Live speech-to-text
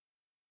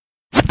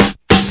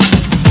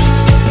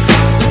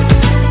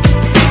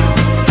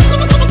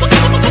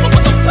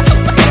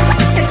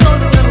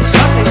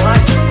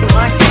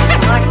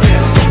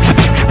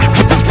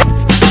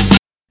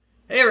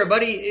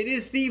everybody. It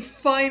is the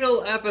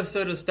final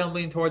episode of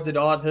Stumbling Towards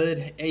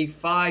Adulthood, a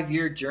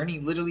 5-year journey.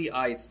 Literally,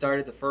 I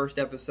started the first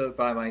episode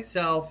by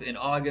myself in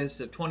August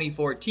of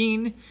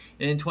 2014,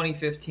 and in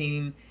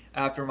 2015,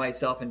 after my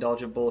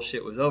self-indulgent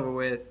bullshit was over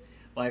with,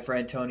 my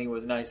friend Tony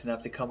was nice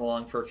enough to come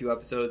along for a few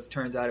episodes.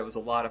 Turns out it was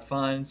a lot of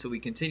fun, so we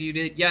continued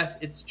it.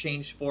 Yes, it's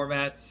changed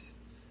formats.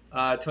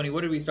 Tony,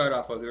 what did we start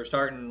off with? We were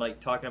starting,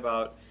 talking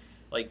about,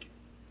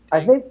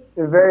 I think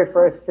the very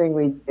first thing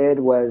we did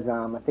was,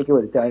 I think it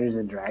was Dungeons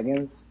and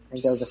Dragons. I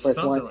think that was the first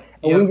one.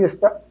 And we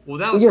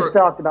just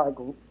talked about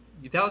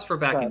that was for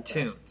back in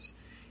Tunes.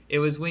 It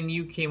was when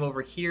you came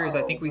over here.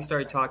 I think we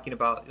started talking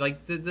about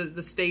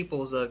the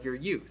staples of your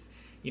youth.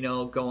 You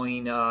know,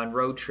 going on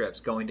road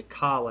trips, going to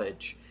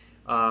college,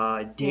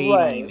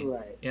 dating.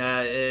 Right.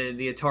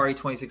 The Atari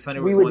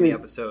 2600 was one of the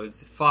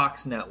episodes.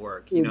 Fox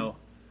Network. You know.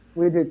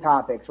 We would do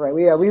topics, right?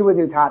 We would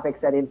do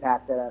topics that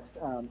impacted us,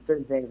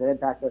 certain things that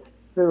impacted us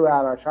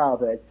throughout our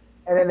childhood,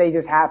 and then they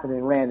just happened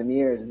in random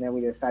years, and then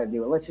we decided to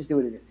do it. Let's just do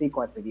it in a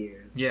sequence of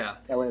years. Yeah.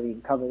 That way we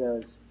can cover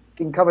those.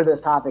 We can cover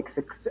those topics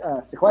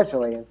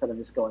sequentially instead of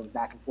just going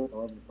back and forth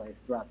all over the place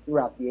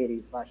throughout the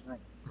 80s/90s.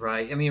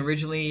 Right. I mean,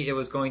 originally I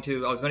was going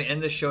to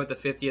end the show at the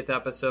 50th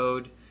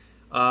episode,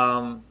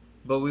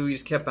 but we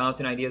just kept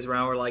bouncing ideas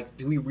around. We're like,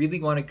 do we really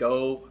want to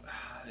go?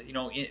 You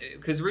know,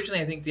 because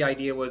originally I think the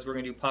idea was we're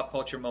going to do pop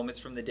culture moments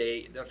from the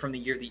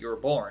year that you were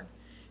born.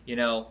 You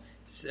know.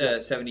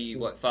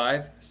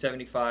 75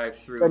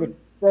 through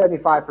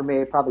 75 for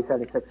me, probably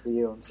 76 for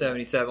you.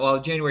 77. Well,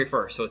 January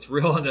 1st, so it's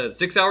real on the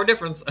 6-hour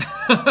difference.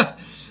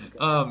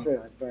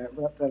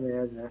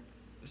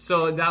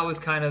 So that was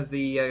kind of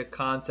the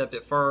concept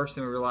at first,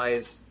 and we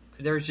realized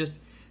there's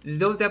just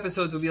those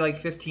episodes would be like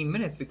 15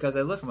 minutes because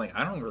I'm like,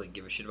 I don't really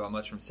give a shit about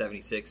much from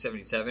 76,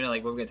 77.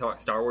 Like, we're going to talk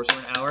Star Wars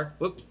for an hour.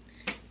 Whoop.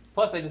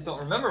 Plus, I just don't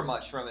remember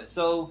much from it.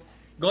 So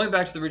going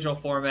back to the original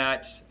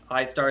format,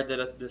 I started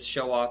this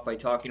show off by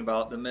talking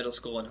about the middle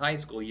school and high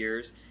school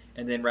years,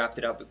 and then wrapped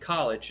it up at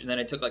college. And then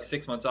I took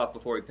 6 months off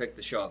before we picked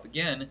the show up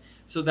again.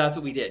 So that's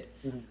what we did.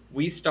 Mm-hmm.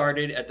 We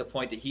started at the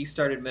point that he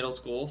started middle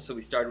school, so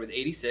we started with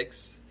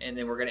 86, and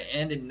then we're going to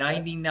end in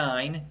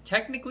 99.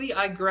 Technically,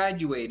 I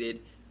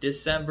graduated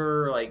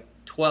December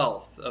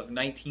 12th of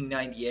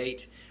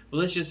 1998. But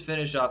let's just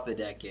finish off the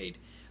decade.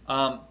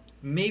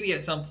 Maybe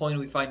at some point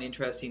we find it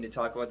interesting to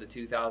talk about the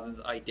 2000s.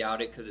 I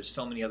doubt it because there's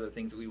so many other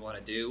things that we want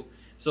to do.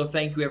 So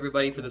thank you,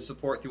 everybody, for the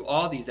support through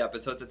all these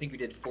episodes. I think we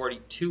did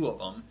 42 of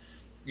them.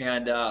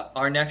 And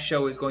our next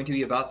show is going to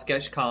be about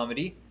sketch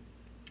comedy.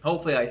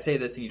 Hopefully I say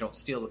this and you don't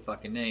steal the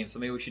fucking name, so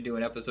maybe we should do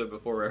an episode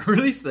before we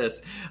release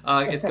this.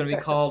 It's going to be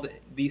called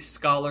The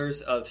Scholars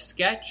of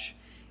Sketch.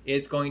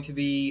 It's going to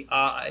be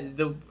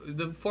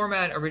the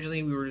format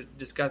originally we were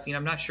discussing.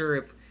 I'm not sure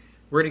if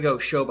we're going to go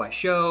show by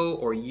show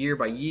or year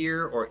by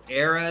year or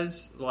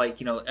eras.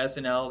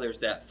 SNL, there's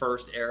that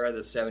first era,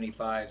 the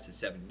 75 to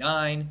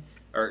 79,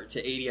 or to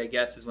 80, I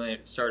guess, is when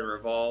it started to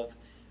revolve.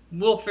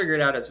 We'll figure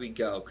it out as we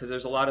go because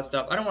there's a lot of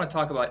stuff. I don't want to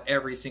talk about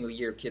every single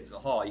year of Kids in the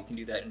Hall. You can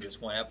do that in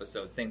just one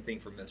episode. Same thing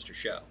for Mr.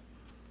 Show.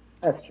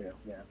 That's true,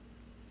 yeah.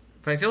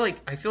 But I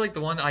feel like the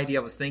one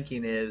idea I was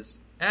thinking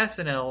is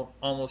SNL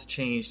almost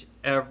changed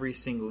every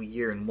single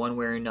year in one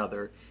way or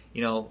another.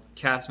 You know,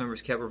 cast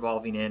members kept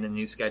revolving in, and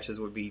new sketches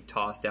would be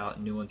tossed out,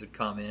 and new ones would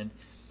come in.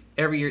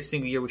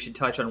 Single year, we should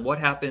touch on what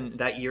happened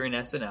that year in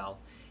SNL,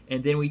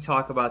 and then we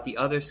talk about the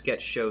other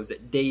sketch shows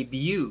that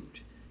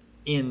debuted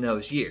in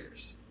those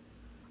years.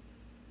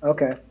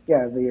 Okay,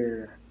 yeah,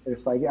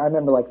 there's I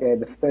remember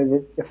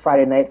the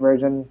Friday night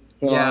version.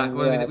 Yeah, a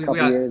couple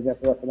years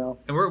after SNL.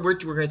 And we're going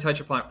to touch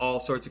upon all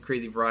sorts of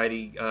crazy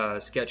variety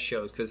sketch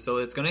shows so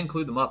it's going to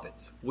include the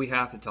Muppets. We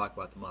have to talk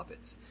about the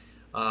Muppets.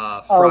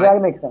 That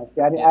makes sense.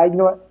 Yeah, you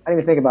know what? I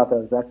didn't even think about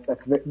those.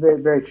 That's very,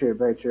 very true.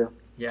 Very true.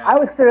 Yeah. I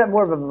would consider that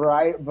more of a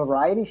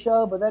variety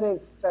show, but that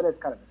is kind of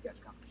a sketch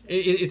comedy.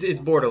 It's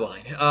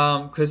borderline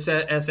because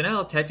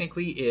SNL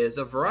technically is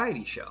a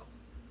variety show.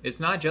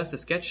 It's not just a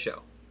sketch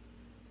show.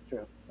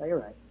 True. No, you're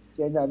right.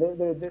 Yeah, no,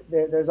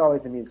 there's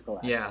always a musical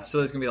act. Yeah, so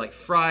there's going to be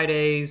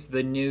Fridays,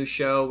 the new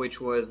show,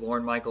 which was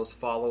Lorne Michaels'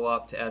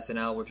 follow-up to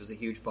SNL, which was a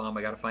huge bomb.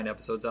 I got to find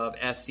episodes of.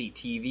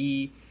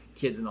 SCTV,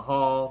 Kids in the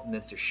Hall,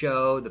 Mr.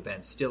 Show, The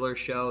Ben Stiller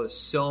Show. There's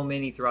so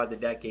many throughout the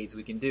decades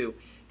we can do.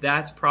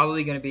 That's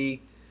probably going to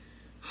be,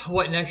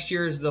 next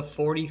year is the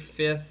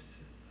 45th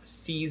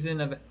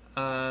season of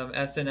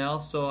SNL.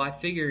 So I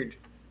figured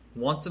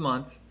once a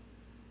month,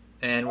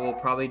 and we'll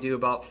probably do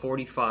about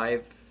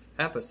 45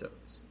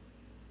 episodes.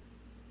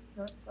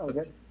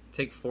 Okay.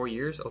 Take 4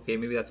 years? Okay,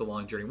 maybe that's a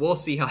long journey. We'll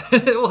see how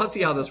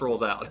this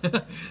rolls out.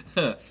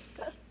 I'm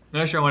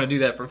not sure I want to do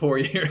that for 4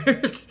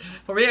 years.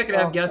 For me, I could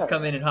have guests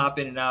come in and hop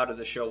in and out of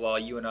the show while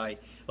you and I,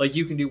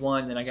 you can do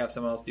one, then I can have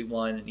someone else do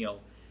one,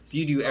 so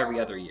you do every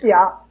other year.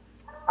 Yeah,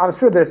 I'm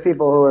sure there's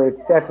people who are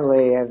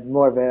definitely have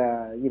more of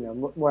a,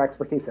 more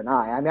expertise than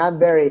I. I mean, I'm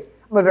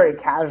a very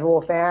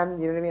casual fan.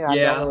 You know what I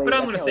mean? But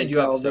I'm going to send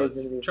you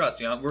episodes.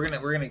 Trust me, we're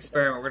gonna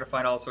experiment. We're gonna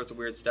find all sorts of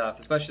weird stuff.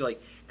 Especially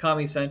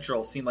Comedy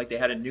Central seemed like they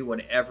had a new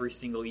one every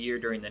single year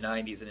during the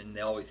 '90s, and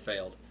they always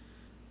failed.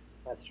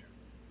 That's true.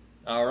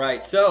 All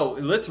right, so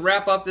let's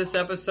wrap up this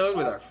episode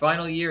with our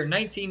final year,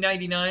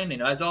 1999.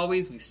 And as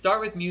always, we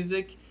start with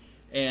music.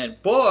 And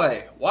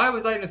boy, why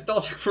was I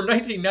nostalgic for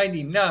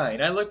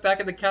 1999? I look back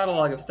at the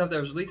catalog of stuff that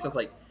was released. I was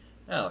like,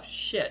 oh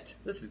shit,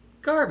 this is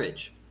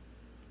garbage.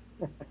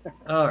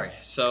 All right,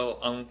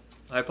 so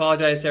I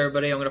apologize to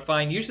everybody. I'm gonna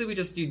find. Usually we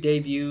just do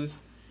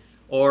debuts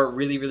or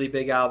really really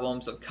big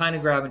albums. I'm kind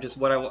of grabbing just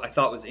what I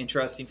thought was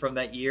interesting from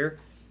that year.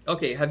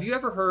 Okay, have you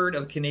ever heard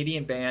of a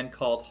Canadian band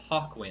called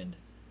Hawkwind?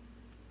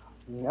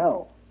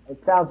 No.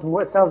 It sounds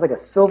like a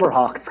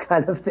Silverhawks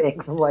kind of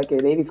thing from like an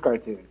 80s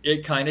cartoon.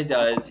 It kind of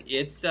does.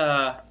 It's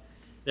they're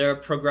a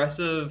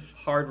progressive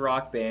hard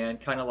rock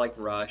band, kind of like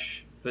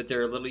Rush, but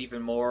they're a little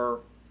even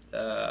more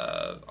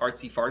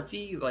artsy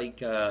fartsy. Like,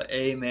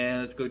 hey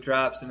man, let's go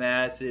drop some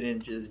acid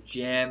and just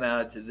jam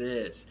out to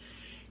this.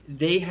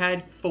 They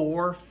had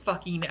 4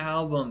 fucking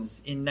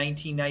albums in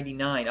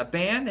 1999. A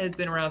band that has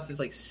been around since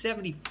like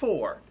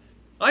 74.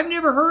 I've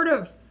heard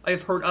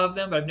of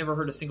them, but I've never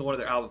heard a single one of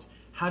their albums.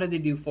 How did they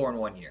do 4 in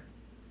 1 year?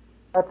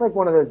 That's like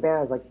one of those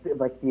bands like the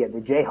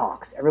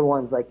Jayhawks.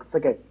 Everyone's like, it's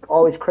like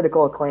always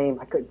critical acclaim.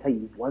 I couldn't tell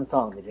you one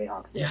song the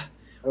Jayhawks did. Yeah.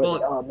 Well,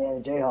 like, oh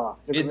man, the Jayhawks,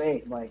 they're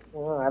great. Like,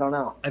 I don't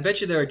know. I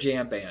bet you they're a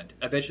jam band.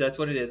 I bet you that's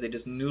what it is. They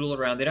just noodle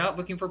around. They're not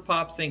looking for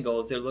pop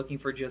singles. They're looking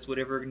for just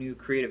whatever new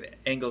creative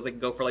angles they can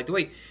go for. Like, do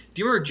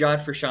you remember John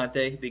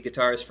Frusciante, the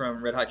guitarist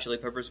from Red Hot Chili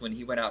Peppers, when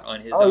he went out on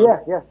his own?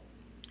 Oh yeah.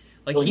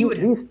 Like well,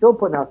 he's still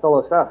putting out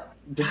solo stuff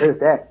to this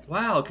day.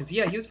 Wow, because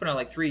he was putting out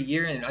like 3 a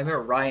year, and I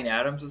remember Ryan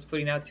Adams was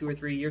putting out 2 or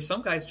 3 a year.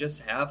 Some guys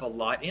just have a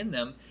lot in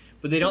them,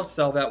 but they don't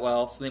sell that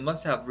well, so they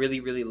must have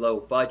really, really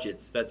low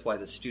budgets. That's why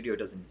the studio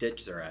doesn't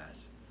ditch their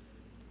ass.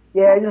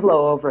 Yeah, just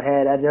low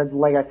overhead.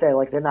 Like I said,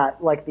 like they're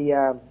not like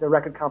the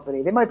record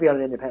company. They might be on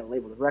an independent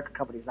label. The record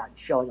company's not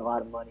showing a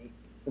lot of money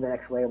for the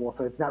next label,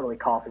 so it's not really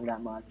costing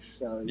that much.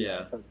 So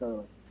yeah.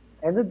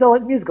 And the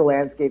musical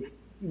landscape's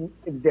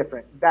it's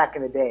different. Back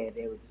in the day,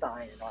 they would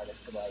sign an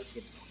artist to like,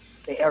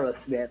 say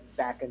Aerosmith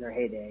back in their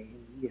heyday,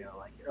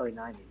 like the early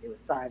 '90s. They would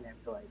sign them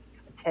to like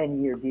a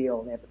 10-year deal,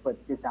 and they have to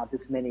put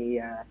this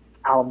many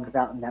albums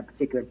out in that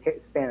particular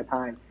span of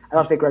time. I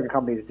don't think record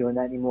companies are doing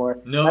that anymore.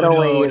 No.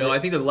 I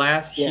think the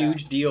last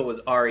huge deal was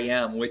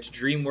REM, which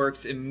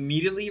DreamWorks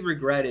immediately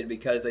regretted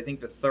because I think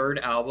the 3rd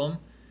album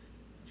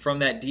from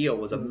that deal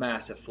was a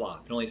massive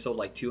flop. It only sold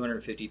like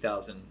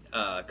 250,000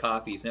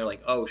 copies. And they're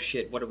like, oh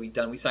shit, what have we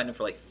done? We signed them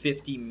for like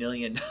 $50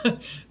 million,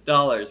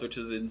 which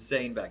was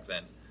insane back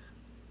then.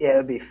 Yeah, it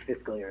would be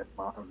fiscally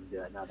irresponsible to do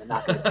that now. They're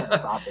not going to turn a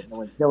profit.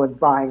 No one's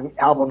buying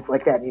albums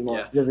like that anymore.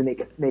 Yeah. It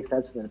doesn't make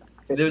sense for them.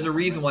 There's a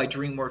reason why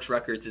DreamWorks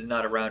Records is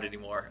not around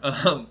anymore.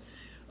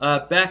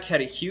 Beck had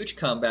a huge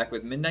comeback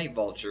with Midnight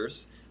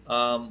Vultures.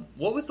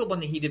 What was the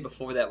one that he did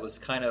before that was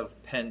kind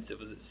of pensive?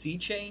 Was it Sea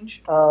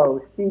Change?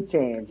 Oh, Sea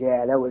Change.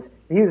 Yeah, that was.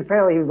 He was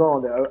going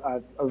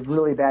to a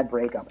really bad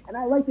breakup, and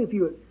I liked it.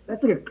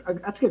 That's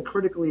like a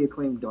critically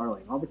acclaimed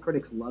darling. All the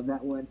critics love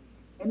that one,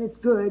 and it's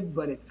good,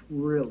 but it's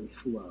really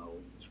slow.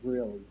 It's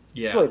really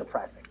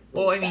depressing.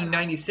 Well, I mean,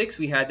 '96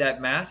 we had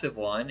that massive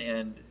one,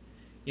 and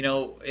it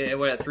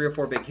had 3 or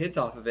 4 big hits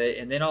off of it,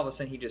 and then all of a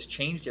sudden he just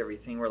changed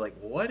everything. We're like,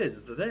 what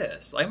is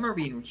this? I remember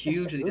being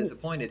hugely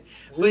disappointed,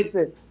 but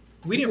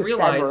we didn't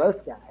realize.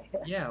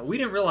 We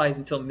didn't realize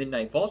until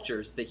Midnight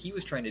Vultures that he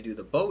was trying to do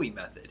the Bowie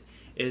method,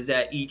 is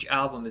that each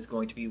album is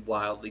going to be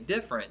wildly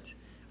different.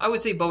 I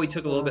would say Bowie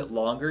took a little bit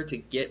longer to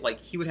get, like,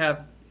 he would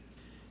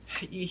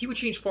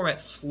change format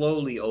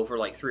slowly over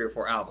like 3 or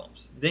 4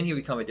 albums. Then he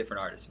would become a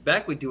different artist.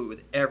 Beck would do it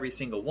with every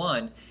single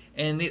one,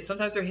 and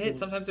sometimes they're hits,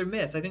 sometimes they're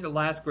missed. I think the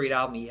last great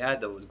album he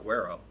had, though, was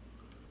Guero.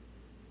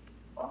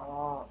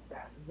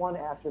 There's one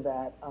after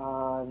that.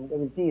 It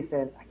was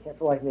decent. I can't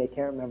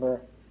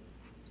remember.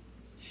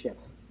 Shit.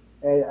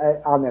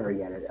 I'll never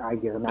get it. I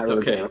guess I'm not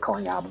really good at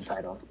recalling album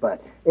titles.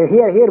 But he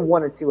had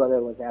 1 or 2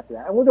 other ones after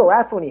that. And the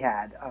last one he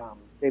had,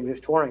 they were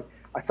just touring.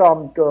 I saw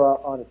him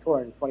go on a tour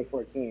in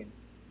 2014.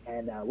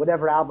 And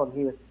whatever album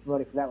he was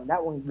promoting for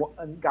that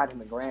one got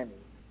him a Grammy.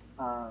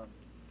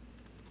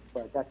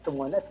 But that's the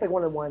one. That's like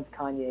one of the ones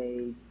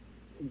Kanye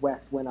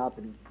West went up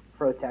and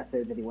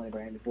protested that he won a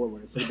Grammy for,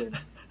 where it should have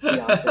been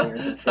Beyonce or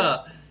some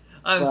shit.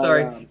 I'm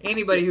sorry.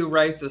 Anybody who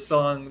writes a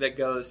song that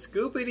goes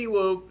scoopity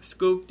whoop,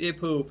 scoop-de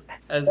poop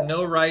has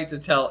no right to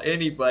tell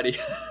anybody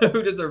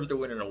who deserves to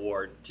win an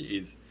award.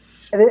 Jeez.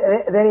 And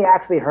then he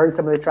actually heard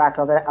some of the tracks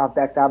off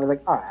Beck's album. He's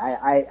like, all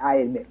right, I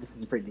admit this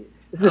is a pretty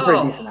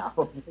decent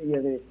album.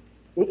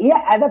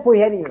 At that point,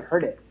 he hadn't even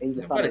heard it. He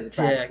just what a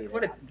dick.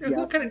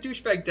 What kind of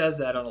douchebag does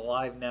that on a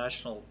live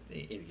national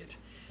idiot?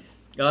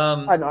 A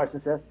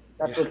narcissist.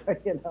 That's what,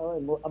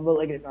 I'm a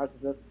malignant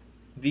narcissist.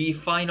 The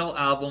final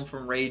album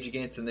from Rage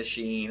Against the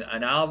Machine,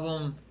 an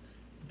album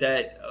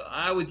that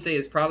I would say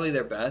is probably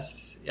their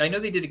best. I know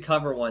they did a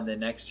cover one the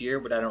next year,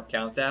 but I don't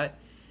count that.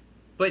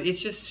 But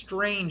it's just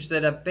strange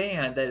that a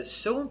band that is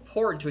so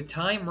important to a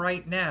time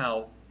right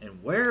now,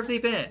 and where have they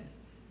been?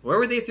 Where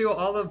were they through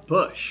all of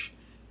Bush?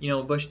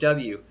 Bush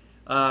W.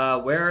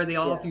 Where are they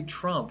all through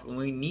Trump? And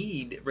we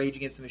need Rage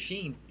Against the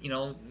Machine,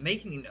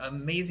 making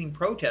amazing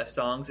protest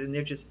songs, and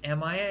they're just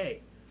MIA.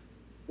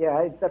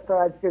 Yeah, that's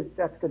good.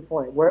 That's a good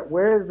point.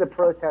 Where is the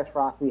protest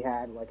rock we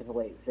had like in the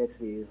late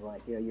 '60s,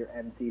 like your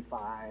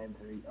MC5s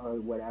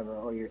or whatever,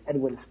 or your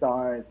Edwin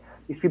Stars?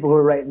 These people who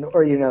are writing,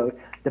 or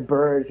the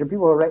Byrds, or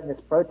people who are writing this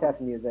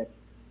protest music,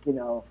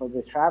 for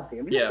this travesty.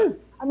 I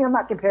mean, I'm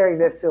not comparing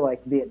this to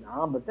like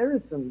Vietnam, but there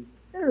is some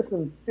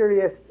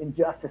serious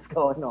injustice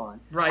going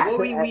on. Right. Well,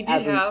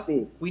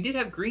 we did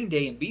have Green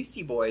Day and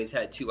Beastie Boys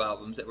had 2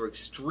 albums that were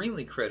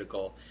extremely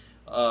critical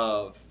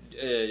of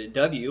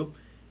W.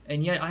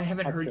 And yet I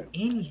haven't heard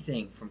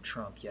anything from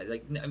Trump yet.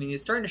 Like, I mean,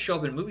 it's starting to show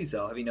up in movies,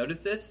 though. Have you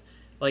noticed this?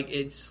 Like,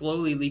 it's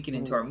slowly leaking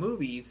into our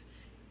movies,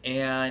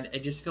 and I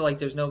just feel like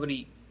there's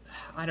nobody.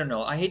 I don't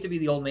know. I hate to be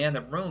the old man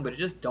in the room, but it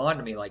just dawned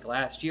on me, like,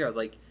 last year. I was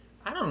like,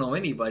 I don't know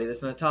anybody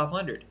that's in the top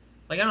 100.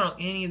 Like, I don't know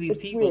any of these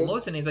people. Weird.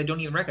 Most of the names I don't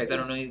even recognize. I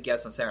don't know any of the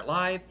guests on Saturday Night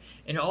Live.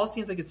 And it all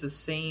seems like it's the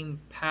same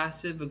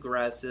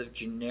passive-aggressive,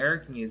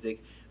 generic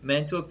music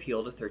meant to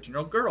appeal to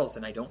 13-year-old girls,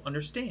 and I don't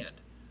understand.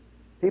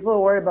 People are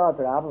worried about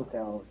their album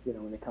sales,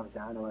 when it comes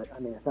down to it. I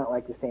mean, it's not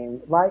like the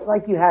same,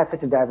 like you had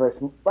such a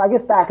diverse, I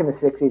guess back in the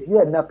 60s, you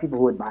had enough people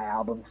who would buy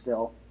albums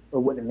still, or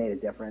wouldn't have made a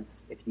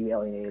difference if you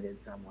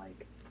alienated some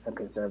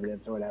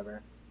conservatives or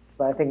whatever.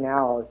 But I think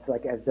now it's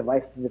like, as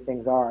divisive as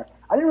things are,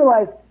 I didn't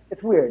realize,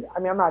 it's weird. I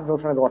mean, I'm not trying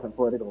to go off on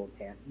political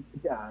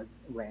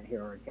rant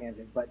here or a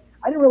tangent, but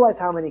I didn't realize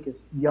how many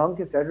young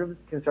conservatives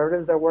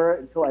there were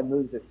until I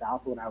moved to the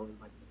South when I was,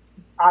 like,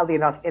 oddly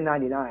enough, in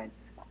 99,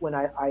 when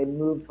I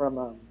moved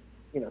from,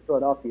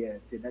 Philadelphia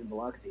to then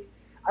Biloxi.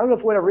 I don't know,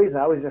 for whatever reason,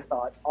 I always just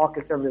thought all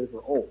conservatives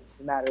were old,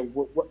 no matter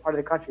what part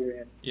of the country you're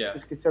in. Yeah.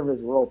 Just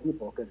conservatives were old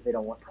people because they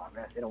don't want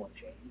progress, they don't want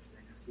change.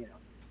 They just,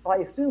 Well,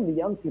 I assume the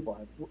young people,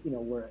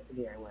 were in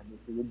the area where I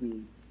moved to would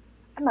be.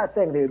 I'm not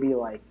saying they would be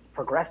like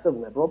progressive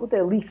liberal, but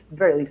they're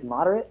very least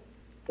moderate.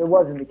 It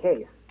wasn't the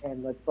case,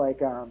 and it's like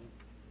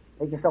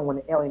they just don't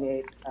want to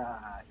alienate,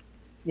 a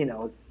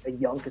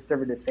young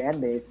conservative fan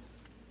base,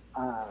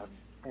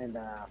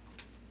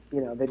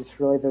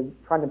 they're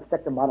trying to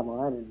protect their bottom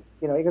line, and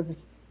because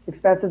it's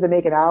expensive to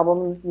make an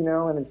album,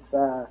 and it's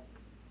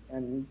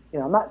I'm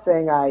not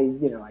saying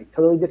I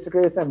totally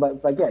disagree with them, but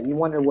it's like, yeah, you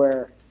wonder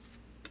where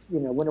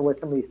some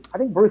of these. I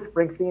think Bruce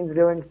Springsteen's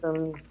doing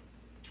some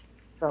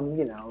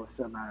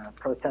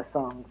protest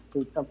songs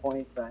at some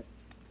point, but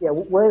yeah,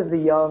 where's the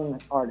young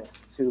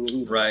artists who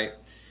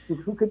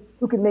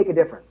could make a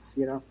difference,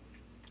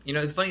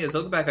 It's funny, is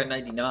look back on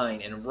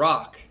 '99 and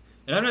rock,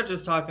 and I'm not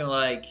just talking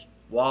like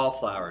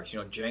Wallflowers,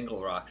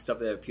 jangle rock, stuff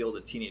that appealed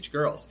to teenage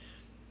girls.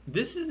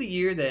 This is the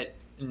year that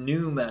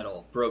nu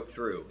metal broke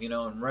through,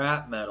 and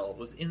rap metal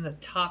was in the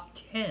top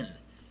 10.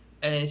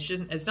 And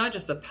it's not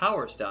just the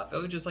power stuff. It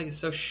was just like, it's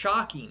so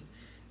shocking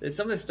that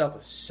some of this stuff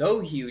was so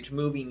huge,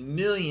 moving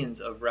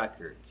millions of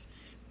records.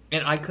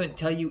 And I couldn't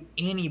tell you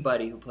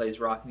anybody who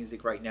plays rock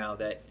music right now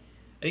that,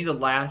 I think the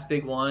last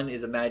big one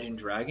is Imagine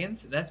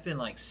Dragons, and that's been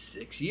like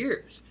 6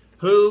 years.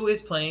 Who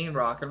is playing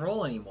rock and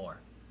roll anymore?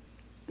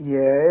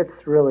 Yeah,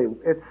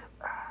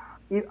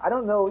 I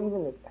don't know,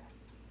 even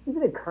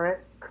the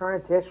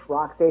current-ish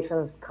rock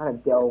stations kind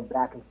of delve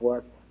back and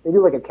forth. They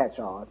do like a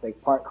catch-all. It's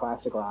like part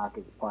classic rock,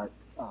 it's part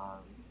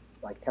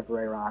like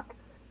temporary rock,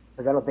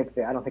 because I don't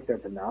think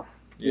there's enough.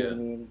 You know what I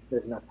mean?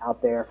 There's enough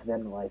out there for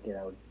them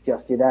to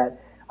just do that.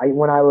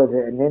 When I was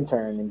an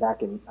intern and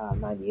back in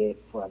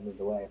 '98 before I moved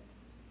away,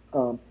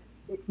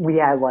 we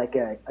had like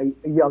a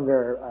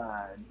younger,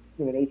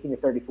 an 18 to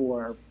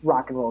 34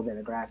 rock and roll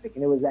demographic,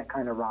 and it was that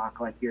kind of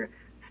rock, like your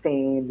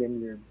Stained and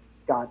your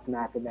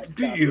Godsmack and that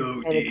stuff.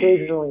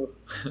 B.O.D.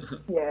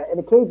 And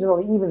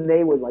occasionally even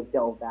they would like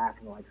delve back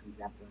into like some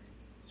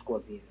Zeppelins,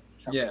 Scorpions,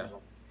 something. Yeah.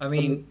 I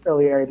mean,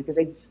 early area, because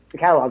the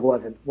catalog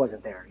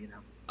wasn't there,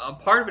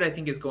 Part of it, I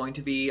think, is going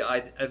to be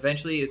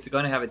eventually it's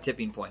going to have a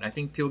tipping point. I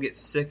think people get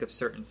sick of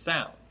certain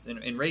sounds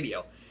in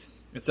radio,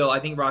 and so I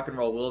think rock and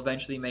roll will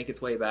eventually make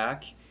its way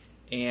back,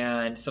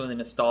 and some of the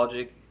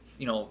nostalgia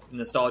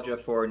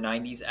for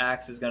 '90s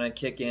acts is going to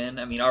kick in.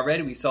 I mean,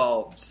 already we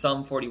saw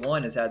Sum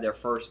 41 has had their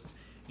first,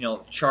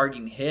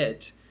 charting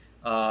hit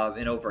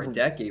in over a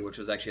decade, which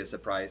was actually a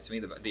surprise to me.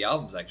 The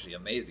album's actually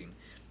amazing.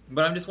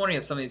 But I'm just wondering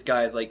if some of these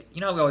guys, like,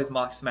 we always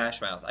mock Smash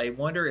Mouth. I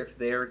wonder if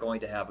they're going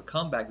to have a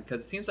comeback,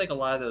 because it seems like a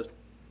lot of those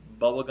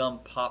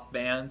bubblegum pop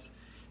bands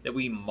that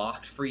we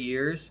mocked for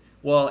years,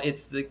 well,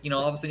 it's all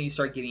of a sudden you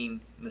start getting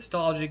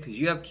nostalgic because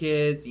you have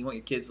kids, and you want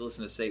your kids to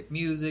listen to safe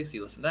music, so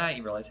you listen to that, and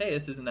you realize, hey,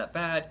 this isn't that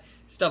bad,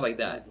 stuff like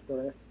that.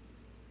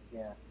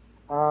 Yeah.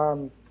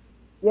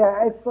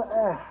 It's,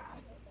 I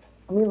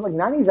mean, like,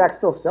 90s acts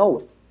still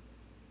sell.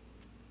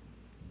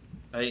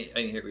 I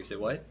didn't hear you say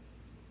what?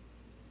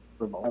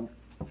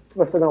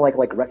 We're still gonna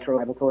like retro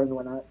rival tours and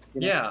whatnot.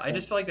 Yeah, I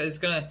just feel like it's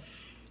gonna.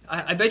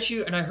 I bet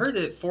you, and I heard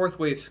that fourth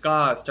wave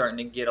ska is starting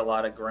to get a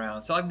lot of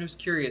ground. So I'm just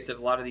curious if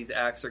a lot of these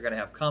acts are gonna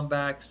have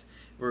comebacks.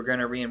 We're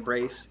gonna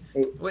re-embrace.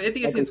 Well, I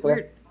think it's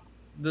weird.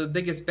 The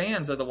biggest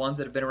bands are the ones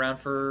that have been around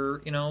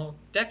for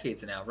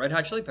decades now. Red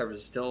Hot Chili Peppers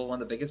is still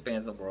one of the biggest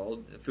bands in the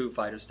world. Foo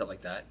Fighters, stuff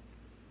like that.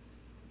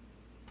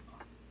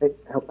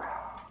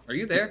 Are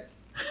you there?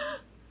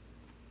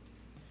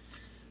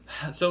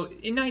 So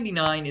in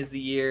 '99 is the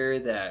year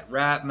that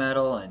rap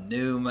metal and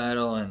new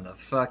metal and the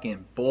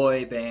fucking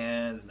boy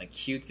bands and the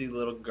cutesy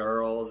little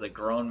girls, the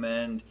grown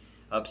men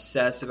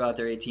obsess about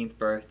their 18th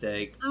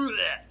birthday.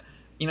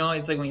 You know,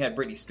 it's like when we had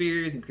Britney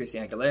Spears and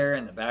Christina Aguilera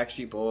and the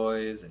Backstreet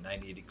Boys and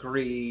 98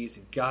 Degrees.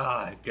 And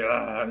God,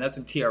 and that's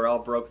when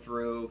TRL broke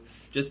through.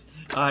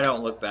 I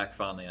don't look back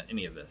fondly on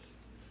any of this.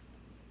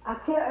 I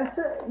can't.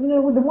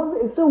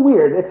 It's so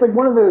weird. It's like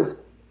one of those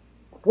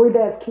boy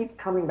bands keep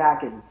coming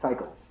back in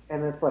cycles,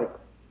 and it's like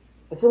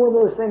it's one of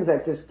those things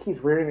that just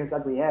keeps rearing its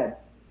ugly head,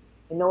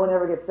 and no one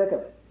ever gets sick of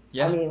it.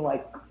 Yeah. I mean,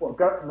 like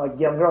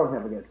young girls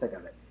never get sick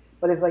of it,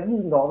 but it's like you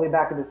can go all the way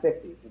back to the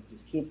 '60s. It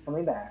just keeps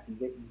coming back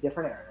in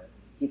different eras.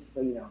 It keeps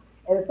and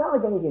it's not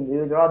like anything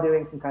new. They're all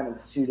doing some kind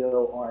of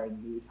pseudo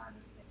R&B kind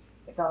of thing.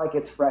 It's not like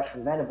it's fresh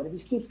from Venom, but it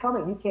just keeps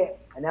coming. You can't.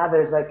 And now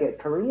there's like a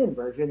Korean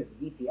version. It's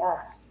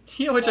BTS.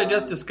 Yeah, which I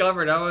just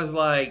discovered. I was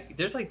like,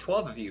 there's like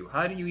 12 of you.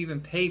 How do you even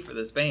pay for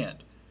this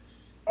band?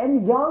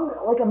 And young,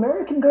 like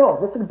American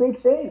girls, that's a big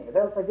thing.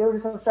 That's like they were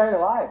just on Saturday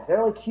Night Live.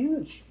 They're like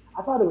huge.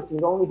 I thought it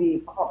would only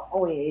be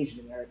only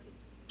Asian Americans.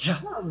 Yeah.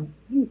 No,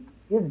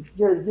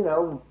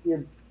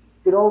 you're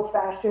good old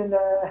fashioned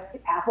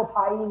apple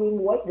pie eating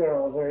white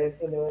girls are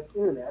into it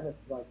too, man.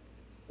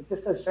 It's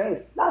just so strange.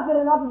 Not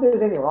that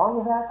there's anything wrong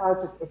with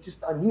that. It's just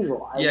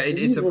unusual.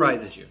 It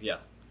surprises you. Yeah.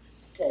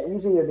 Yeah,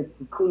 usually you're the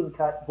clean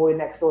cut boy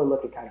next door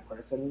looking kind of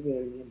person. You know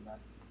what I mean?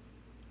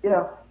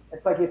 But,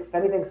 it's like if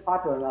anything's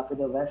popular enough,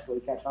 it'll eventually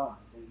catch on.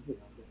 It's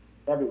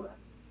everywhere.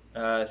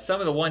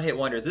 Some of the one-hit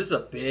wonders. This is a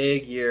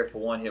big year for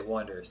one-hit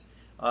wonders.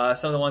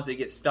 Some of the ones that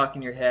get stuck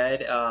in your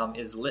head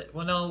is Lit.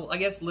 Well, no, I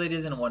guess Lit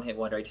isn't a one-hit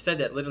wonder. I just said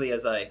that literally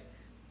as I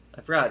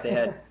forgot they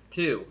had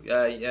two.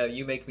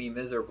 You Make Me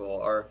Miserable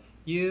or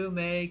You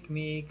Make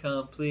Me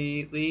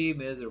Completely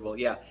Miserable.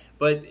 Yeah,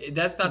 but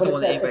that's not the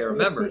one that anybody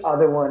remembers. The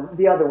other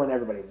one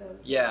everybody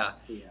knows. Yeah.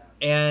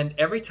 And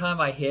every time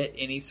I hit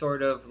any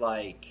sort of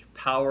like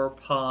power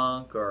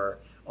punk or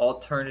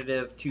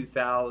alternative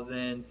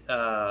 2000s,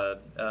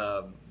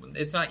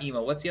 it's not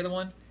emo. What's the other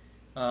one?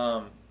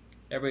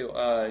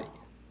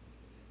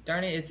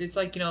 Darn it, it's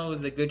like,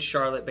 the Good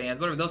Charlotte bands,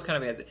 whatever, those kind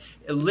of bands.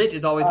 Lit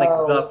is always like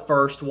the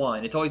first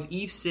one. It's always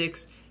Eve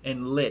 6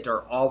 and Lit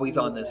are always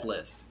on this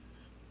list.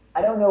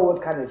 I don't know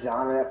what kind of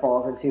genre that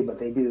falls into, but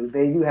they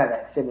do have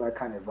that similar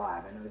kind of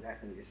vibe. I know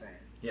exactly what you're saying.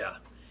 Yeah.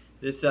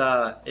 This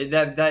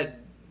that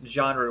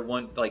genre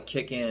won't like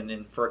kick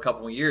in for a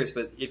couple of years,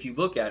 but if you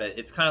look at it,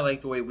 it's kind of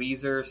like the way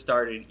Weezer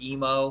started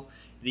emo.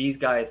 These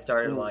guys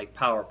started like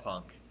power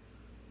punk.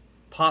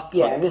 Pop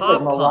punk.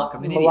 Punk.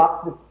 I'm an idiot.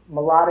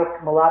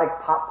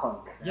 Melodic pop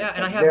punk. Yeah,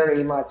 and I have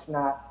very much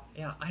not.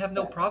 Yeah, I have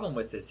no problem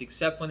with this,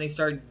 except when they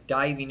start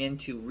diving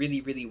into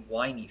really, really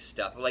whiny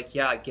stuff. I'm like,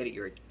 yeah, I get it.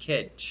 You're a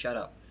kid. Shut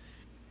up.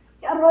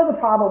 Yeah, I don't have a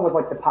problem with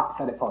like the pop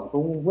side of punk, but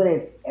when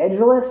it's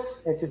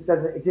edgeless,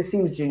 it just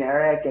seems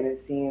generic and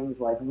it seems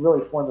like really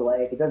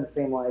formulaic. It doesn't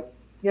seem like,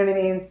 you know what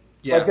I mean?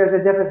 Yeah. Like there's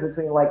a difference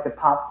between like the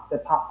pop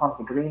punk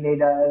that Green Day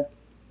does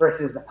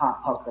versus the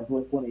pop punk that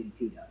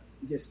Blink-182 does.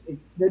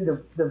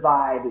 The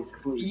vibe is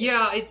completely.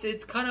 Yeah,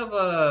 it's kind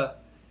of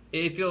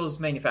it feels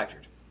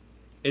manufactured.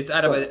 It's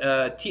out of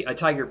a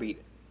Tiger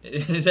Beat.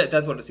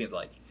 That's what it seems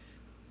like.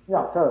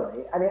 No,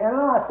 totally. I mean,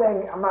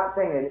 I'm not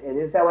saying it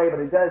is that way, but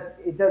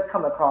it does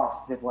come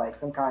across as if like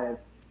some kind of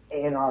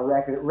A&R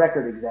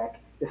record exec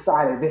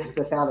decided this is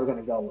the sound they're going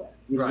to go with.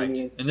 You know right. what I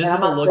mean? And this is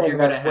the look you're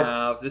going to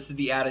have. This is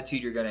the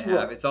attitude you're going to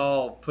have. Yeah. It's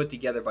all put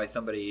together by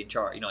somebody in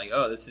charge.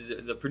 This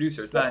is the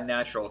producer. It's not a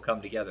natural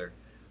come together.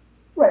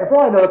 Right. For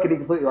all I know, it could be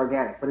completely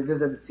organic, but it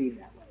just doesn't seem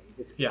that way.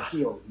 It just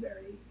feels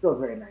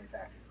very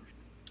manufactured.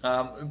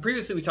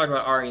 Previously, we talked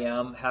about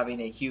R.E.M.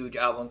 having a huge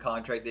album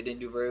contract that didn't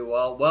do very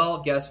well.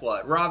 Well, guess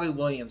what? Robbie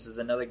Williams is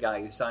another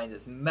guy who signed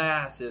this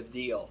massive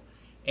deal,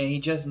 and he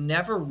just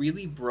never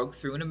really broke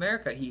through in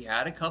America. He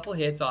had a couple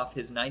hits off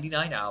his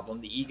 '99 album,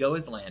 The Ego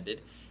Has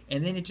Landed,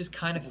 and then it just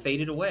kind of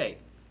faded away.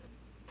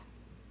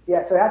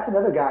 Yeah, so that's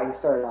another guy who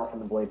started off in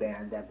the boy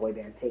band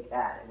Take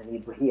That, and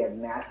then he had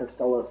massive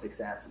solo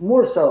success,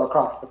 more so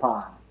across the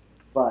pond,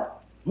 but.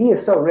 He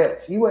is so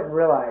rich. You wouldn't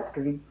realize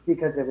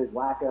because of his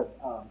lack of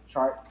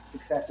chart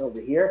success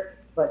over here.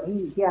 But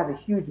he has a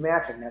huge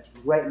mansion that's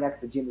right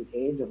next to Jimmy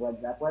Page of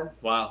Led Zeppelin.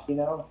 Wow.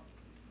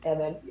 And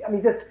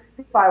then just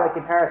by like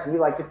comparison, you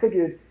like to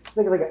think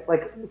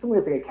like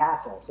somebody's like a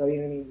castle. So you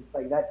know what I mean? It's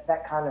like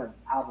that kind of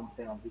album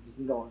sales. He's just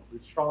been going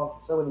strong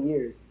for so many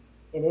years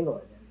in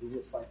England, and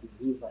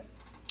he's like.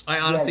 I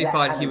honestly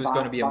thought he was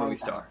going to be a movie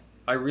star.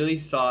 I really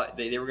thought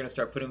they were going to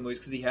start putting movies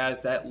because he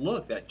has that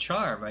look, that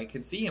charm. I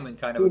can see him in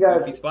kind of a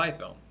goofy spy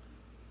film.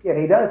 Yeah,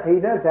 he does. He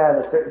does have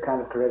a certain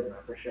kind of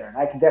charisma for sure, and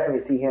I can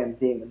definitely see him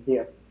being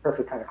a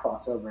perfect kind of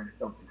crossover and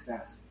film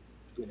success.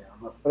 But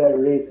for whatever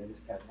reason, it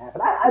just hasn't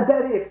happened. I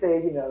bet if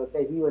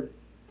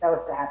that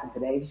was to happen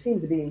today, it just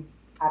seems to be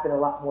happening a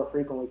lot more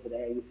frequently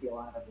today. You see a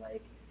lot of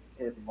like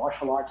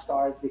martial arts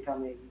stars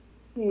becoming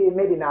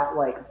maybe not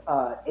like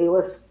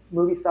A-list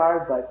movie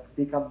stars, but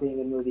being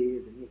in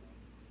movies and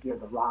you're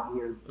the rock,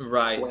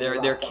 right.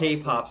 They're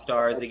K-pop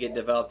stars. They get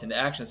developed into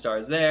action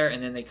stars there,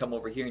 and then they come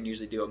over here and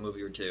usually do a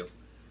movie or two.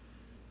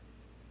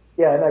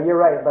 Yeah, no, you're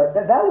right. But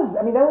that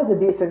was a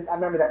decent. I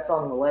remember that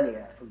song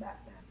Millennia from back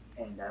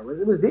then, and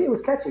it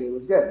was catchy. It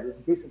was good. It was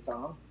a decent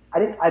song.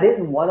 I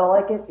didn't want to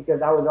like it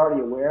because I was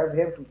already aware of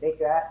him from Take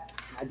That.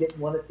 I didn't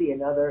want to see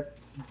another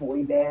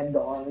boy band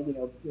on. I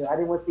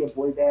didn't want to see a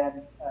boy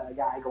band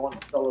guy go on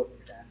to solo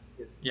success.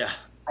 Yeah.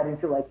 I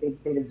didn't feel like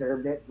they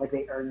deserved it, like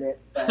they earned it.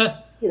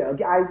 But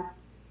I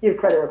give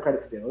credit where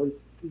credit's due.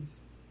 He's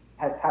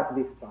has some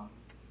decent songs.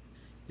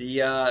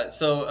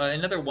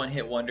 Another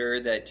one-hit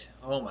wonder that,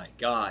 oh my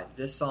God,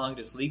 this song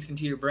just leaks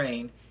into your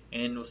brain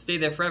and will stay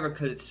there forever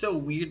because it's so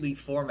weirdly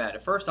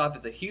formatted. First off,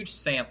 it's a huge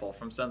sample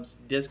from some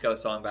disco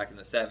song back in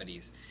the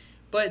 70s.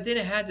 But then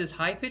it had this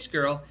high-pitched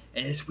girl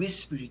and this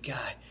whispery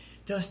guy,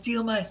 "Don't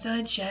Steal My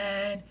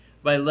Sunshine,"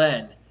 by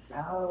Len.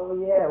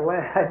 Oh, yeah,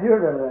 I do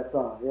remember that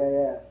song.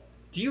 Yeah.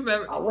 Do you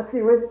remember? What's the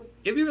original?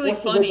 It'd be really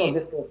funny.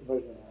 Version of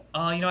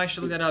that? I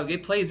should look that up.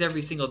 It plays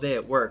every single day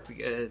at work.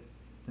 I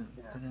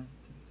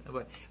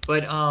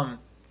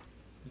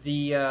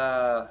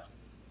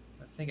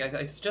think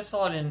I just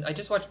saw it I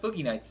just watched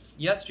Boogie Nights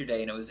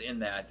yesterday, and it was in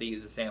that. They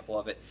used a sample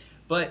of it.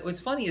 But what's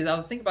funny is I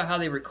was thinking about how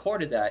they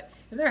recorded that,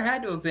 and there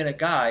had to have been a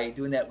guy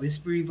doing that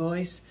whispery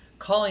voice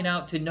calling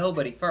out to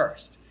nobody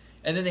first.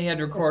 And then they had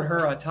to record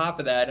her on top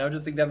of that, and I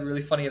just think that'd be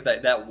really funny if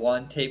that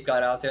one tape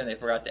got out there and they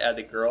forgot to add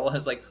the girl. And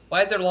it's like,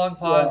 why is there long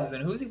pauses,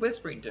 and who's he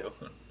whispering to?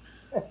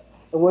 It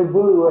would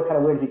be kind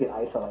of weird if you could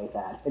isolate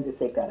that and just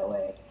take that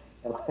away.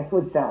 It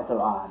would sound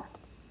so odd.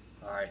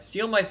 All right,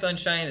 "Steal My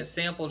Sunshine" is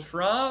sampled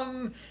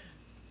from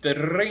the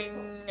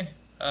Ring.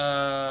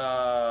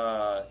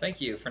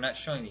 Thank you for not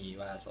showing me,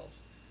 you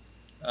assholes.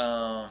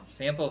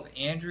 Sample of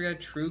Andrea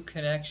True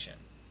Connection.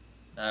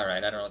 All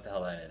right, I don't know what the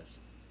hell that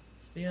is.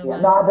 But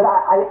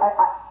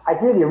I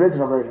hear the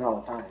original version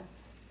all the time,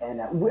 and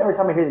every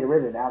time I hear the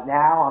original,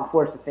 now I'm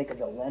forced to think of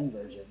the Len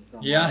version.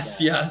 From yes.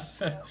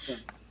 From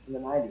the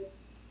 90s.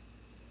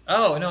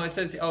 Oh no, it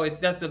says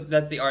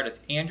that's the artist,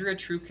 Andrea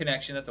True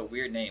Connection. That's a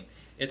weird name.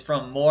 It's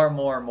from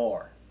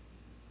More.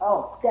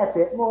 Oh, that's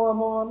it.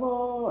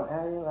 More.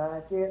 How you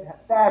like it?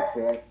 That's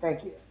it.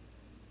 Thank you.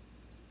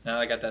 Now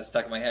I got that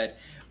stuck in my head.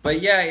 But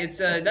yeah, it's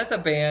that's a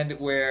band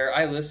where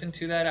I listened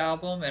to that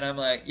album and I'm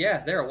like,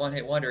 yeah, they're a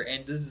one-hit wonder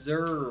and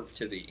deserve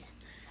to be.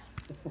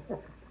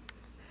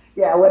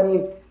 Yeah,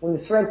 when the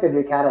strength of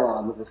your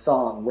catalog is a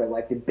song where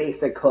like the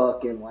basic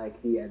hook and like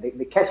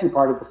the catchy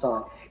part of the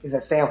song is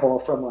a sample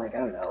from like, I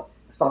don't know,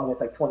 a song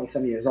that's like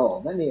 20-some years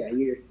old, then yeah,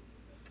 you're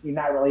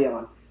not really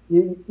on.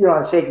 You're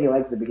on shaky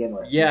legs to begin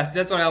with. Yes,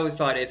 that's what I always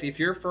thought. If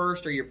your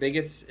first or your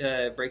biggest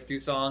breakthrough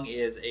song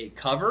is a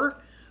cover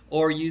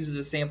or uses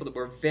a sample that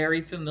we're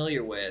very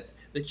familiar with,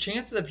 the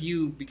chances of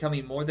you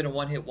becoming more than a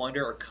one-hit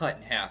wonder are cut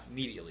in half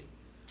immediately.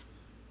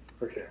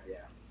 For sure,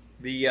 yeah.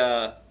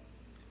 The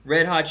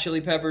Red Hot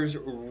Chili Peppers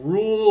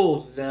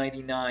ruled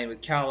 '99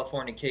 with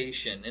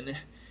Californication, and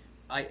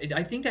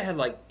I think they had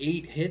like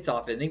 8 hits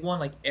off it, and they won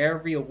like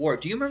every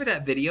award. Do you remember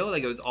that video?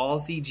 Like it was all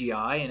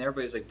CGI, and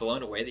everybody was like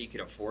blown away that you could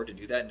afford to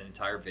do that in an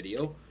entire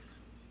video.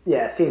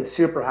 Yeah, it seemed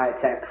super high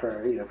tech for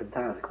the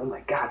time. I was like, oh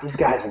my god, these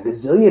guys are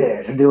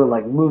gazillionaires. They're doing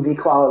like movie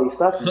quality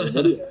stuff in their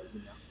videos.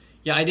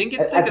 Yeah, I didn't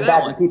get sick of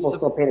that one. People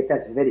still paid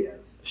attention to videos.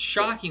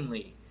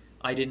 Shockingly,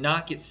 I did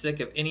not get sick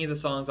of any of the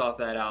songs off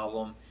that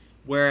album,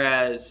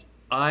 whereas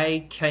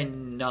I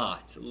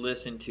cannot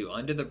listen to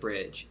Under the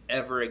Bridge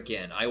ever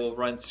again. I will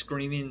run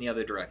screaming in the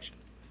other direction.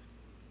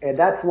 And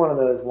that's one of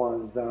those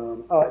ones.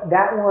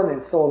 That one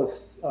and Soul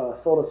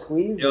to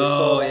Squeeze.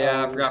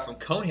 I forgot, from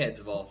Coneheads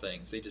of all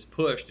things. They just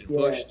pushed and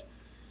pushed.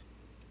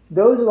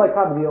 Those are like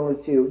probably the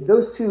only two.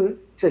 Those two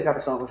Chili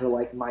Pepper songs are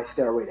like my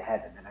stairway to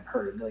heaven, and I've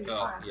heard a million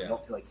times. Yeah. I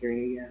don't feel like hearing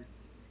it again.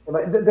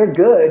 But they're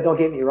good. Don't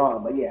get me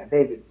wrong. But yeah,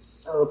 they've been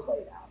so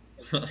played out.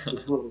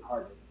 It's really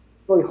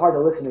hard to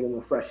listen to them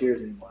with fresh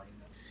ears anymore.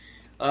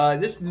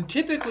 This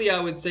typically I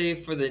would say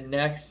for the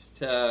next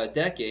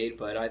decade,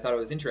 but I thought it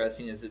was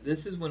interesting is that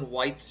this is when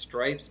White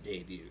Stripes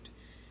debuted.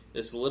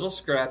 This little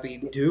scrappy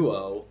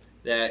duo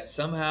that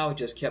somehow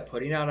just kept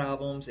putting out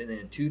albums, and then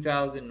in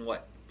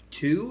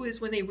 2002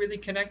 is when they really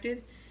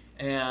connected.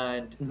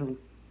 And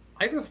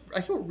I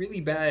feel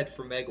really bad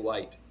for Meg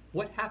White.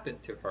 What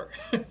happened to her?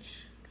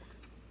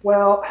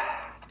 Well,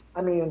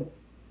 I mean,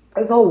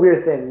 it was a whole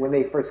weird thing when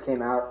they first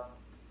came out.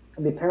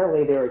 I mean,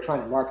 apparently they were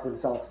trying to market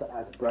themselves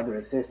as a brother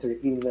and sister,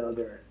 even though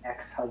they're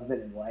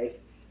ex-husband and wife.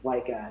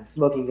 Like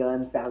Smoking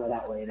Gun, found it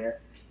out later.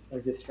 It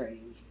was just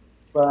strange.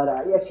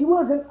 But yeah, she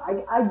wasn't.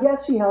 I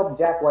guess she helped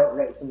Jack White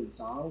write some of the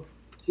songs.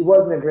 She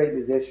wasn't a great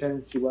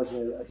musician. She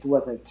wasn't a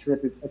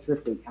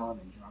terrifically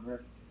talented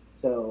drummer.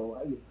 So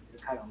you're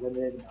kind of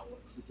limited about what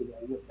she could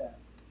do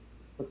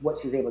with what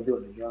she was able to do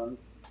with the drums.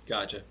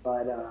 Gotcha.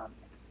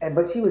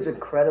 But she was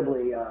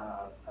incredibly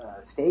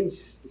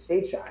stage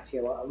shy. She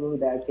had a really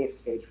bad case of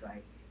stage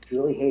fright. She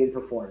really hated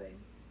performing.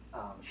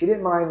 She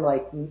didn't mind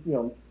like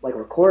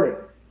recording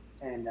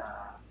and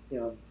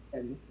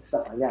and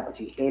stuff like that, but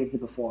she hated to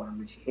perform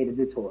and she hated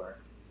to tour.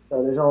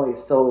 So there's only they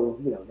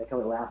can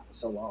only last for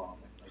so long.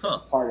 It's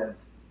part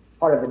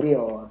of the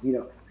deal. Is,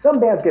 some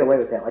bands get away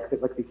with that, like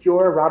the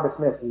Cure. Robert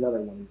Smith's another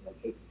one who's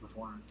hates to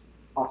perform,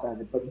 also has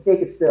it, but they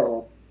could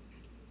still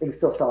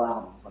sell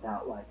albums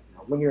without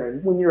when you're a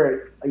new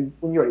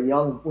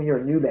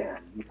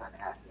band, you kind of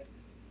have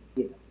to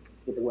get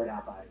the word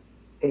out by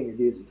paying your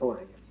dues and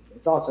touring.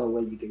 It's also a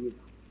way you can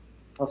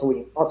also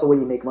a way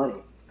you make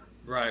money.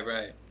 Right.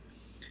 Well,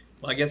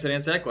 I guess that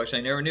answered that question.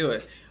 I never knew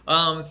it.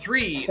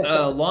 3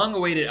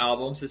 long-awaited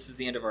albums. This is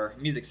the end of our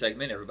music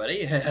segment,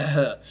 everybody.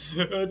 I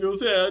feel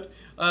sad.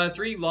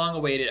 3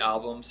 long-awaited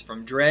albums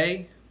from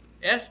Dre,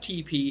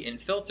 STP,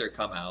 and Filter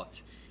come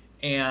out.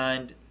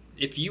 And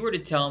if you were to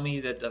tell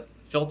me that the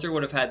Filter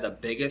would have had the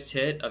biggest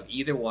hit of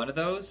either one of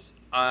those,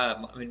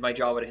 my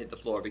jaw would have hit the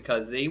floor,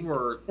 because they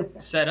were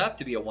set up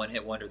to be a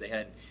one-hit wonder. They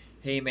had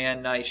Hey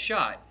Man, Nice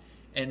Shot.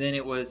 And then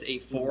it was a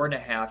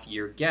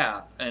 4.5-year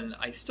gap, and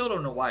I still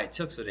don't know why it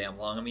took so damn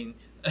long. I mean,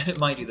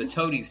 mind you, the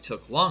Toadies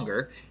took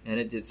longer, and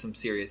it did some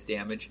serious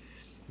damage.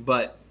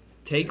 But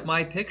Take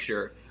My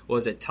Picture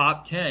was a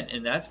top 10,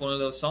 and that's one of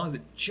those songs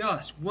that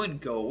just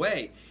wouldn't go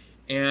away.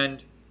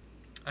 And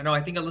I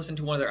think I listened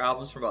to one of their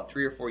albums from about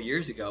 3 or 4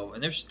 years ago,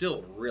 and they're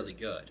still really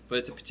good. But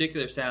it's a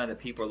particular sound that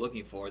people are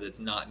looking for that's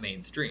not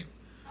mainstream.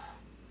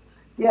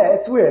 Yeah,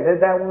 it's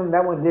weird. That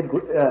one did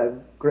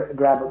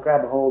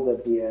grab a hold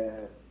of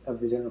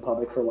the general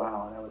public for a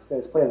while, and it was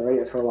playing on the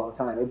radios for a long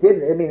time.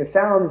 It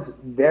sounds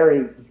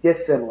very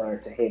dissimilar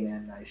to Hey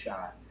Man, Nice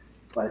Shot,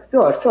 but it's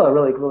still a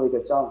really, really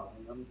good song.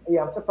 And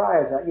I'm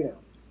surprised that, if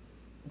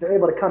they're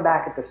able to come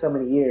back after so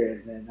many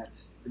years, then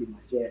that's pretty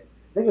much it.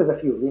 I think there's a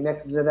few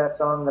remixes of that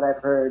song that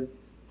I've heard,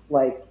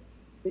 like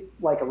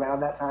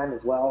around that time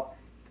as well,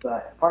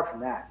 but apart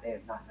from that, they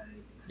have not done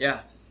anything since.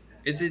 Yeah.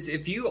 It's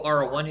if you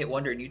are a one-hit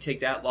wonder and you take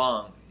that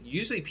long,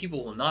 usually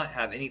people will not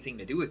have anything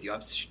to do with you.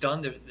 I'm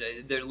stunned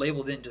their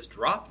label didn't just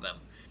drop them.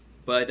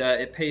 But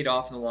it paid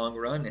off in the long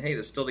run, and hey,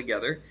 they're still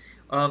together.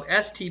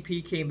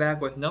 STP came back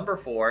with number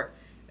 4,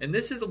 and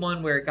this is the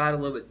one where it got a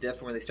little bit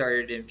different, where they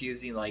started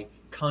infusing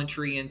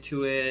country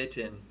into it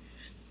and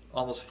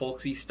almost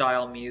folksy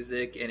style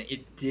music, and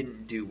it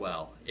didn't do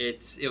well.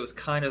 It was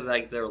kind of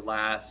like their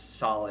last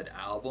solid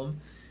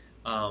album.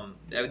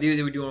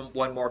 They were doing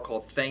one more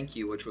called Thank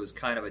You, which was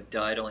kind of a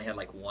dud. Only had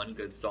one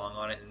good song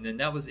on it, and then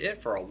that was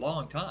it for a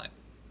long time.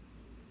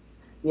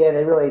 Yeah,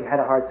 they really had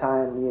a hard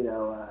time,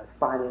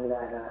 finding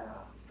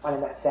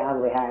that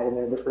sound they had in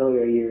their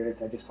earlier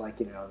years. I just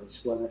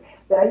this wasn't.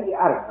 I don't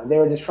know. They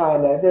were just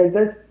trying to.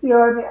 They're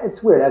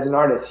it's weird. As an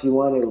artist, you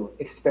want to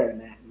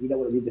experiment. You don't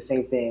want to do the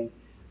same thing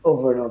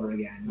over and over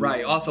again.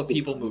 Right. Also,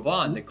 people move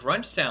on. The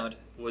grunge sound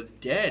was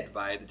dead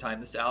by the time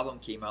this album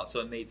came out,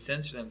 so it made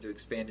sense for them to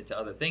expand it to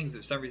other things.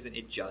 For some reason,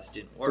 it just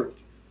didn't work.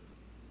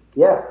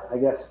 Yeah, I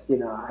guess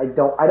I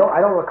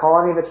don't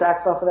recall any of the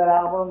tracks off of that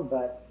album,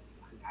 but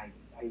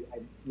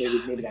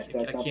maybe that does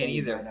something. I can't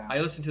either. I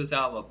listened to this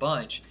album a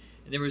bunch,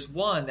 and there was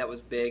one that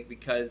was big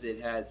because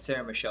it had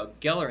Sarah Michelle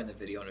Gellar in the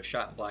video and it was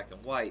shot in black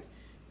and white.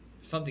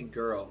 Something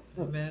Girl.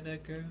 Amanda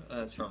Girl?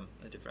 That's from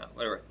a different album.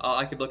 Whatever.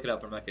 I could look it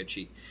up. I'm not going to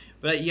cheat.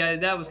 But yeah,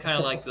 that was kind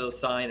of like the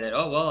sign that,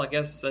 I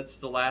guess that's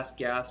the last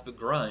gasp of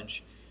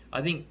grunge.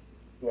 I think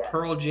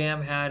Pearl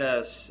Jam had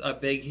a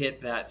big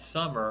hit that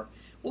summer.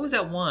 What was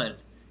that one?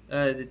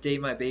 The Day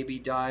My Baby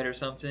Died or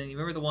something? You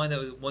remember the one that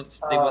was once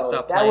they wouldn't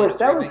stop playing?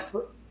 That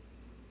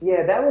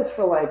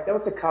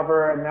was a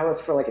cover, and that was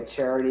for a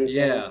charity thing.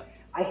 Yeah.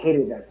 I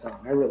hated that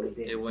song. I really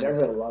did. I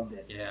really loved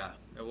it. Yeah,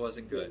 it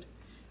wasn't good.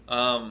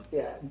 But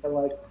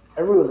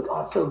everyone was like,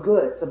 "Oh, it's so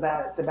good. It's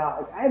about."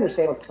 I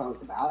understand what the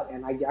song's about,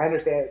 and I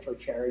understand it's for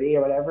charity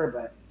or whatever.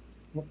 But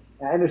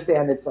I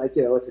understand it's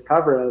it's a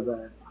cover of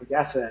I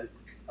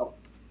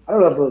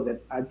don't know if it was a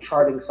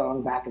charting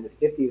song back in the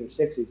 50s or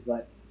 60s,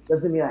 but it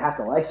doesn't mean I have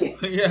to like it.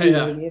 Yeah.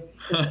 What I mean?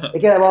 They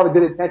can have all the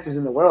good intentions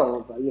in the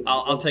world, but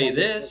I'll tell you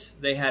this: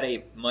 they had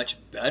a much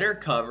better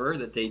cover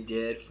that they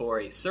did for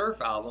a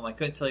surf album. I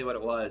couldn't tell you what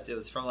it was. It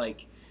was from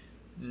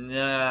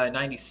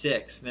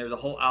 96, and there was a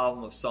whole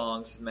album of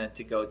songs meant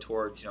to go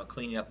towards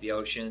cleaning up the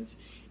oceans,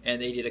 and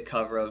they did a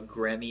cover of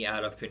Grammy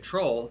Out of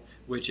Control,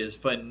 which is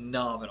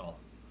phenomenal.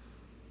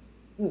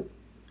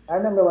 I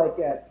remember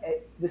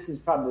this is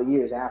probably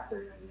years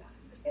after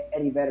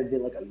Eddie Vedder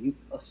did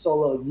a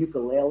solo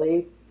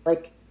ukulele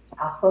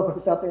album or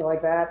something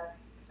like that,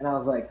 and I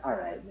was like, all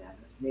right, man,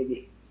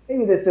 maybe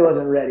this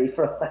wasn't ready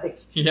for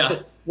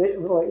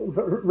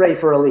ready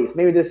for release.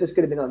 Maybe this just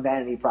could have been a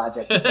vanity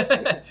project.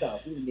 A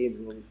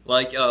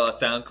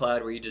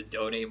SoundCloud where you just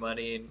donate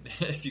money and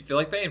if you feel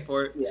like paying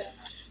for it. Yeah.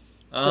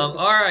 All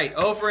right,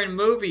 over in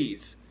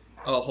movies.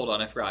 Oh, hold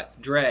on, I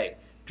forgot. Dre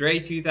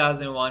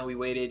 2001. We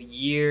waited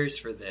years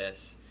for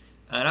this,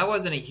 and I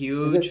wasn't a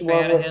huge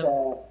fan of him.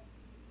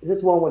 Is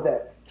this one with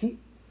that keep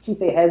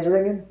their heads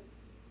ringing?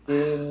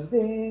 Ding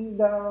ding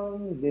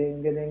dong,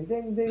 ding ding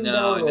ding ding.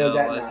 No,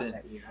 it wasn't.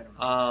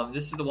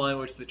 This is the one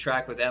which is the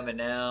track with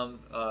Eminem,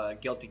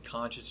 Guilty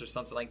Conscience or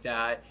something like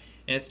that,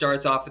 and it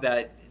starts off with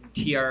that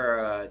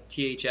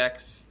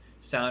THX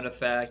sound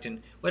effect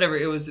and whatever.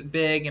 It was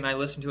big, and I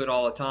listened to it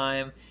all the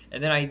time.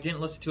 And then I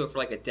didn't listen to it for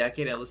like a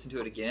decade, and I listened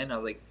to it again, and I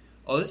was like,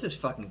 oh, this is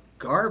fucking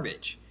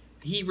garbage.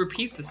 He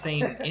repeats the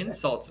same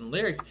insults and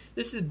lyrics.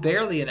 This is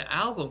barely an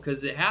album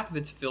because half of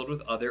it's filled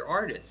with other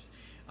artists.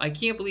 I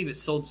can't believe it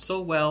sold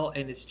so well,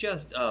 and it's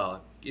just,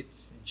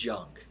 it's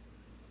junk.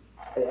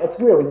 It's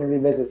weird when you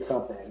revisit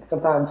something.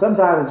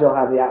 Sometimes you'll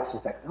have the opposite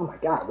effect. Oh my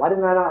god, why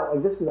didn't I not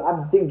like this?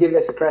 I didn't give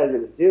this the credit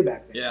it was due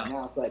back then. Yeah. And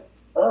now it's like,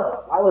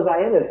 why was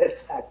I into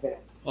this back then?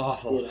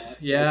 Awful.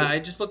 Yeah, I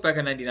just look back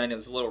on 99, it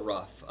was a little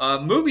rough.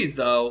 Movies,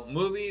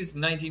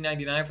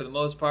 1999 for the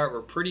most part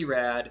were pretty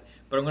rad,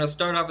 but I'm going to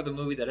start off with a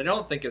movie that I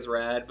don't think is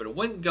rad, but it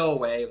wouldn't go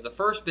away. It was the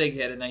first big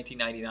hit in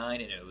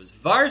 1999, and it was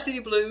Varsity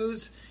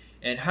Blues,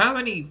 and how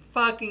many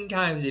fucking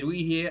times did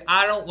we hear,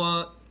 I don't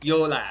want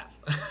your life?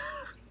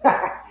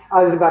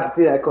 I was about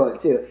to do that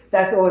quote, too.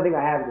 That's the only thing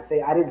I have to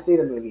say. I didn't see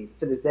the movie.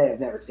 To this day, I've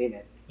never seen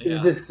it.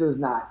 It was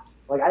not...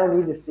 Like, I don't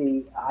need to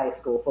see a high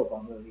school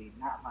football movie.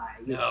 Not my...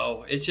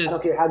 No, it's just... I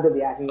don't care how good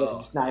the acting is.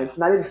 I'm just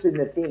not interested in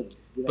the theme.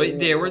 You know but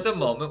there was a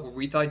moment where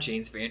we thought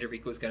James Van Der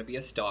Beek was going to be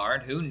a star,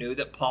 and who knew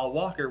that Paul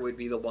Walker would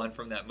be the one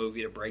from that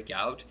movie to break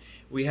out.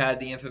 We had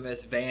the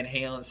infamous Van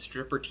Halen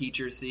stripper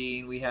teacher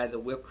scene. We had the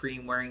whipped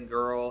cream wearing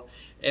girl.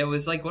 It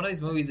was like one of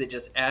these movies that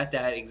just at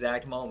that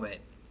exact moment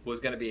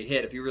was going to be a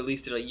hit. If you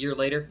released it a year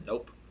later,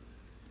 nope.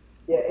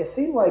 Yeah, it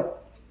seemed like,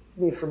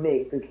 for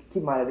me, keep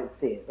in mind I didn't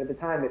see it, but at the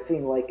time it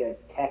seemed like a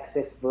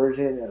Texas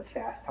version of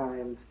Fast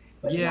Times,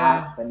 but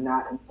not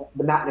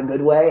in a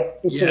good way.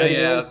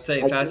 I'd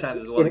say like, Fast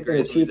Times is one of the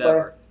greatest movies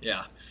ever.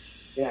 Yeah.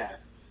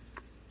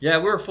 Yeah,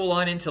 we were full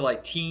on into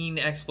like teen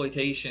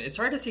exploitation. It's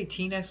hard to say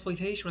teen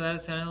exploitation without it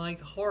sounding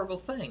like a horrible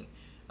thing.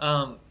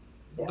 But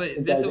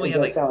this one we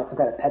had like sound like some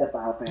kind of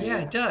pedophile thing. Yeah,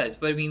 it does.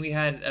 But I mean, we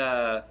had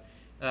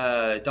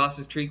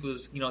Dawson's Creek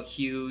was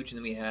huge, and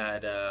then we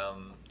had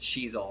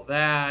She's All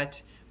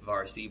That,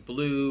 Varsity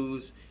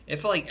Blues. It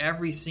felt like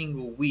every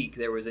single week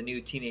there was a new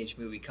teenage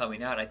movie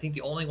coming out. And I think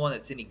the only one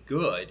that's any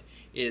good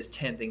is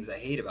 10 Things I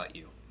Hate About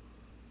You.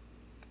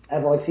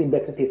 I've only seen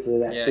bits and pieces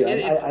of that too.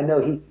 I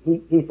know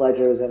Heath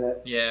Ledger was in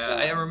it. Yeah,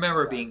 I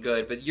remember it being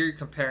good, but you're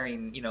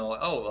comparing,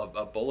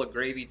 a bowl of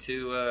gravy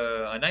to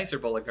a nicer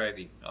bowl of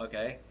gravy.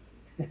 Okay.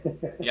 You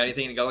got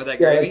anything to go with that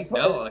gravy?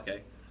 No?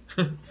 Okay.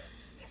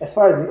 As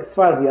far as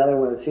the other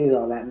ones, She's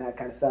All That and that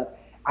kind of stuff,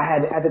 I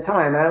had at the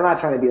time, and I'm not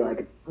trying to be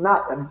like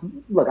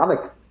look, I'm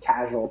a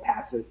casual,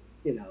 passive,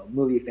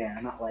 movie fan.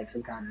 I'm not like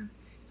some kind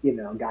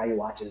of, guy who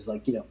watches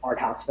like, art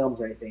house films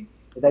or anything.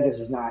 But that just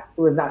was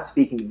not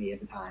speaking to me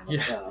at the time.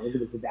 Like, look at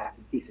this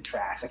adapted piece of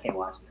trash. I can't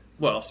watch this.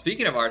 Well,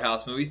 speaking of art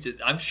house movies,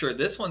 I'm sure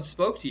this one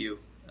spoke to you.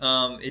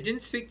 It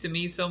didn't speak to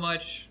me so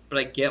much, but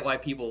I get why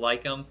people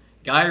like them.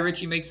 Guy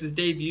Ritchie makes his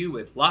debut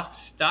with Lock,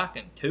 Stock,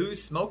 and Two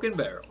Smoking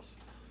Barrels.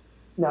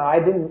 No, I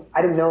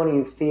didn't know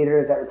any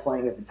theaters that were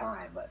playing at the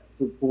time, but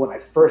when I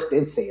first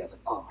did see it, I was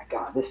like, oh my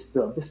god, this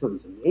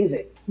movie's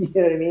amazing. You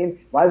know what I mean?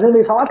 Why is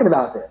nobody talking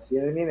about this? You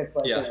know what I mean? It's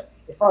like, as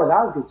far as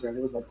I was concerned,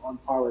 it was like on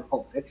par with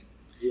Pulp Fiction.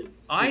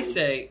 I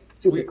say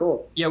super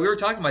cool. Yeah, we were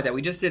talking about that.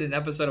 We just did an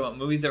episode about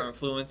movies that were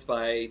influenced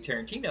by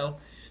Tarantino,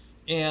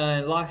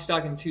 and Lock,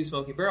 Stock, and Two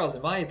Smoking Barrels,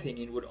 in my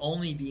opinion, would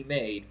only be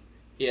made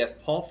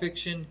if Pulp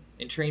Fiction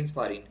and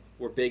Trainspotting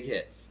were big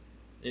hits.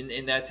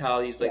 And that's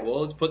how he's like, well,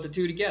 let's put the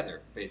two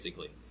together,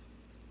 basically.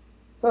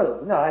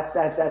 Totally. No,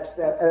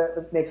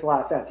 that makes a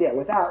lot of sense. Yeah,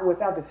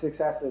 without the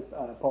success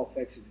of Pulp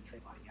Fiction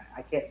and Trainspotting,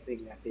 I can't see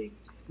that being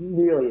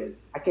nearly as.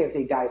 I can't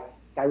see Guy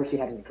Ritchie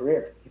having a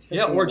career.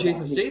 Yeah, or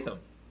Jason Statham.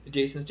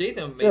 Jason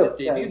Statham made his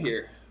debut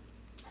here.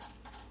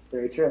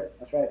 Very true.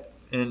 That's right.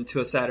 And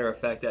to a sadder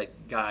effect,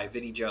 that guy,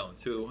 Vinnie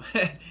Jones, who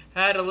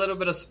had a little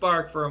bit of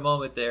spark for a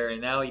moment there, and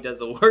now he does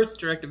the worst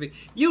direct-to-video.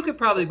 You could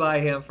probably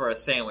buy him for a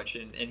sandwich,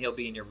 and he'll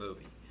be in your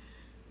movie.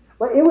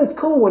 Well, it was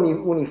cool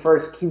when he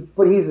first,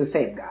 but he's the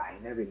same guy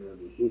in every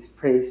movie. He's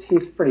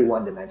pretty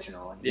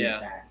one-dimensional. And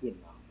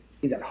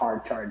he's that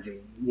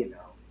hard-charging,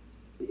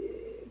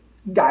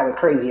 guy with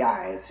crazy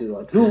eyes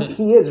who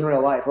he is in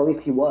real life, or at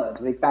least he was.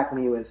 Back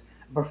when he was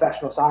a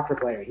professional soccer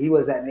player, he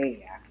was that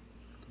maniac.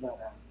 But,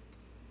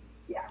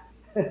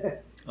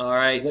 all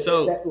right,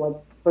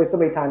 so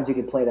many times you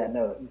can play that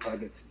note until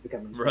it gets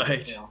becoming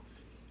right.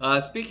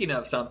 Speaking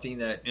of something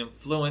that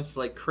influenced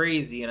like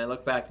crazy, and I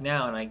look back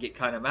now and I get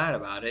kind of mad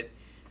about it,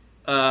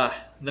 The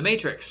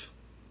Matrix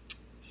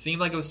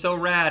seemed like it was so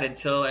rad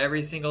until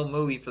every single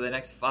movie for the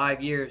next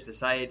 5 years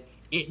decided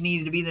it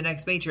needed to be the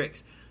next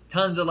Matrix.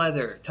 Tons of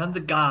leather, tons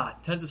of God,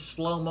 tons of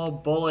slow-mo,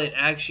 bullet,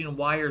 action,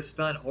 wire,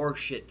 stunt,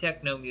 horseshit,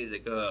 techno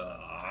music.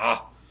 Yeah.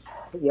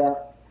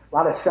 A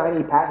lot of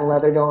shiny patent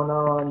leather going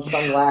on,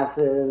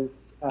 sunglasses.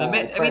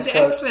 The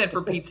X-Men,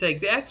 for Pete's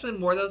sake. The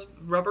X-Men wore those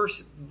rubber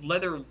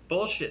leather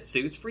bullshit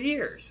suits for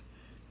years.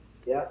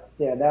 Yeah,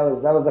 that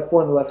was a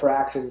formula for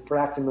action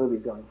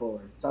movies going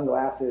forward.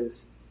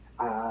 Sunglasses,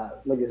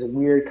 like this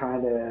weird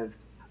kind of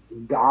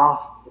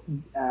goth,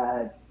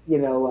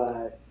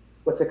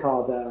 what's it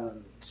called?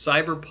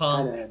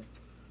 Cyberpunk.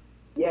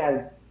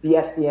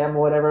 BSDM,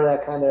 whatever,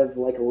 that kind of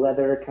like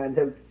leather kind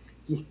of,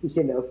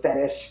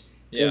 fetish.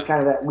 Yeah. It was kind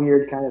of that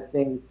weird kind of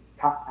thing,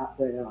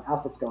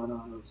 outfits going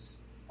on. It was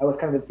just, That was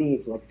kind of the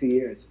theme for like 2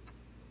 years.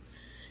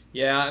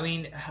 Yeah, I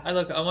mean, I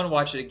want to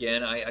watch it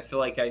again. I feel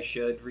like I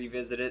should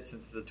revisit it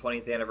since it's the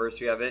 20th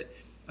anniversary of it.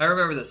 I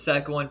remember the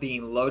second one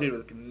being loaded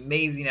with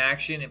amazing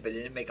action, but it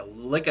didn't make a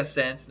lick of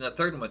sense. And the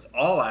third one was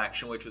all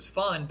action, which was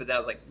fun, but then I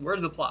was like,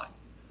 where's the plot?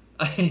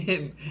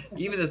 Even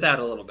this out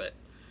a little bit.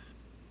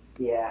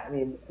 Yeah, I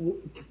mean,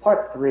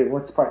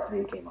 once part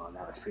 3 came on,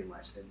 that was pretty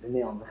much the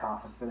nail in the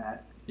coffin for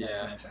that.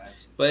 Yeah,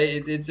 but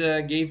it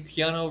gave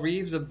Keanu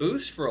Reeves a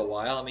boost for a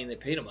while. I mean, they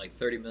paid him like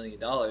 $30 million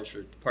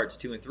for parts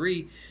 2 and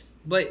 3.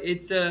 But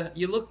it's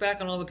you look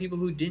back on all the people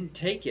who didn't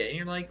take it, and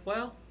you're like,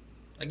 well,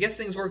 I guess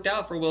things worked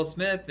out for Will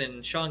Smith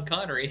and Sean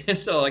Connery.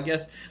 So I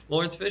guess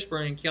Lawrence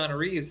Fishburne and Keanu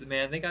Reeves,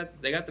 man, they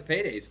got the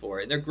paydays for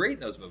it, and they're great in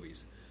those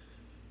movies.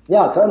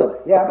 Yeah, totally.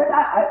 Yeah, but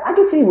I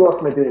could see Will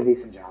Smith doing a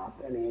decent job.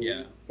 I mean,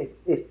 yeah.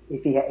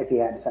 if he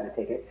had decided to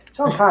take it,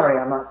 Sean Connery,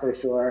 I'm not so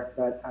sure,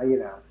 but you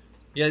know.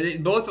 Yeah,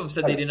 both of them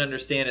said they didn't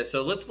understand it.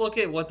 So let's look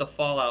at what the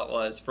fallout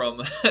was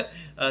from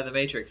The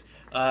Matrix.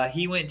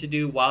 He went to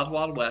do Wild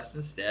Wild West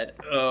instead.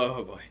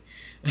 Oh, boy.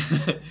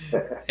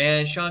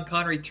 And Sean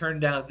Connery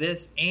turned down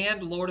this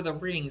and Lord of the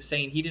Rings,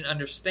 saying he didn't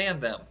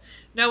understand them.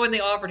 Now, when they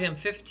offered him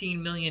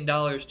 $15 million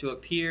to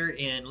appear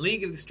in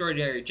League of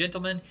Extraordinary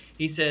Gentlemen,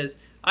 he says,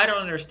 I don't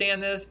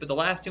understand this, but the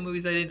last 2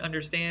 movies I didn't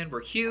understand were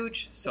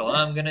huge, so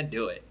I'm going to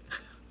do it.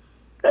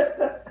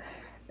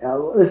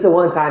 It's the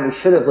one time he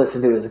should have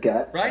listened to his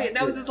gut. Right? And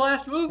that was his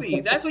last movie.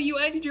 That's what you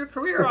ended your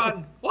career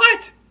on.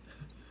 What?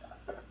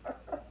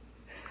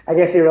 I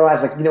guess he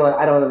realized, like, you know what,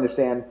 I don't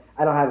understand.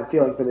 I don't have a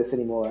feeling for this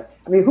anymore.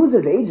 I mean, who's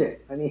his agent?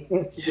 I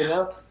mean, you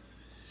know?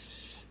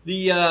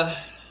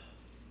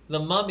 The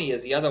Mummy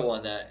is the other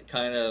one that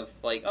kind of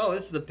like, oh,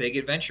 this is the big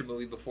adventure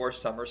movie before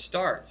summer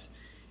starts.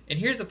 And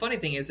here's the funny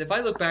thing is, if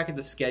I look back at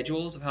the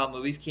schedules of how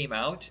movies came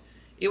out,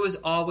 it was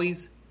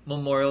always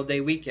Memorial Day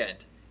weekend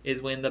is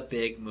when the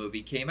big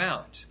movie came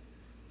out.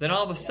 Then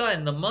all of a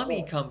sudden, The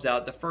Mummy comes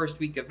out the first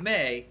week of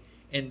May,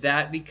 and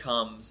that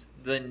becomes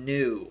the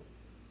new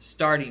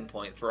starting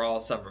point for all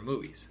summer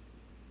movies.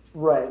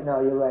 Right. No,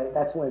 you're right.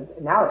 That's when.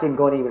 Now it's even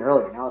going even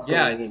earlier. Now it's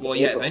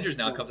going April. Avengers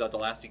now comes out the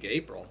last week of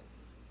April.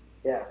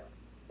 Yeah.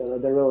 So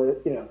they're really,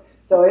 you know.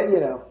 So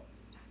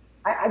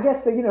I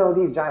guess that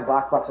these giant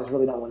blockbusters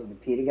really don't want to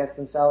compete against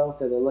themselves,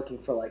 so they're looking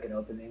for like an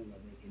opening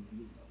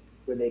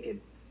where they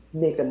can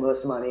make the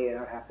most money and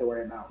not have to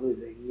worry about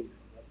losing,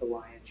 the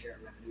lion's share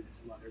of revenue to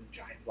some other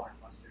giant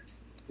blockbuster.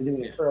 They're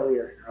doing it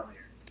earlier and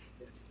earlier.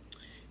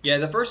 Yeah,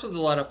 the first one's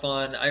a lot of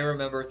fun. I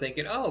remember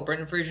thinking, oh,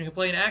 Brendan Fraser can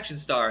play an action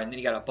star, and then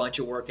he got a bunch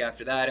of work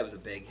after that. It was a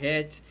big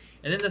hit.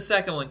 And then the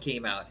second one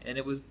came out, and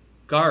it was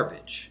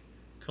garbage.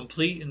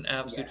 Complete and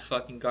absolute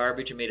fucking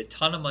garbage. It made a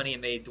ton of money.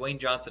 It made Dwayne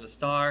Johnson a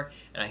star,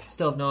 and I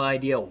still have no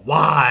idea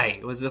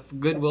why. Was the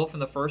goodwill from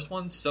the first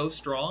one so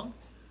strong?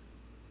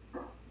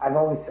 I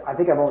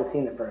think I've only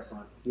seen the first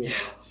one.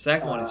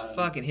 Second one is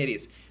fucking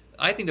hideous.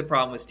 I think the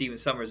problem with Steven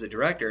Sommers, the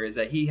director, is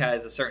that he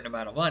has a certain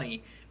amount of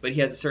money, but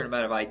he has a certain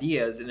amount of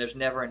ideas, and there's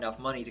never enough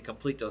money to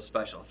complete those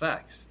special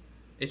effects.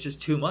 It's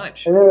just too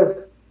much. And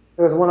there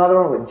was one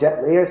other one with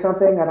Jet Li or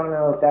something. I don't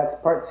know if that's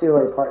part 2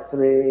 or part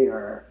 3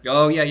 or.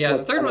 Oh yeah.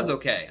 The third one's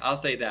okay. I'll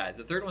say that.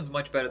 The third one's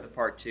much better than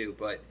part 2,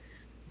 but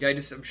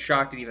I'm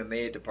shocked it even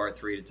made it to part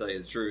 3, to tell you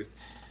the truth.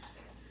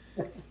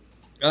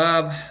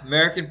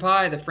 American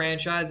Pie, the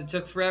franchise, it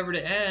took forever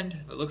to end.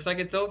 It looks like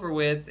it's over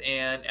with,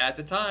 and at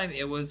the time,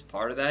 it was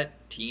part of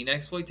that teen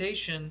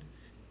exploitation.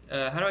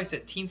 How do I say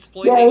it? Teen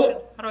exploitation?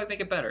 How do I make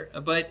it better?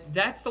 But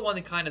that's the one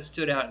that kind of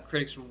stood out, and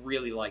critics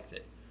really liked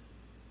it.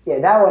 Yeah,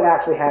 that one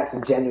actually had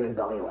some genuine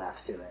belly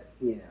laughs to it.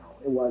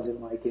 It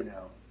wasn't like it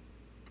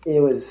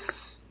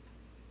was,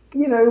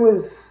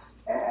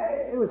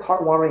 it was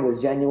heartwarming. It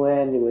was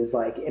genuine. It was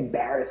like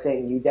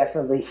embarrassing. You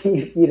definitely,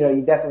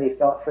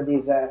 felt for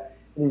these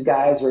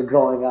guys who are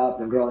growing up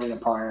and growing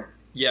apart.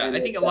 Yeah, and I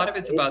think a lot of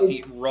it's about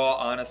the raw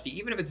honesty,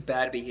 even if it's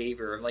bad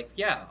behavior. I'm like,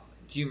 yeah,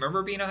 do you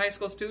remember being a high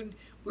school student?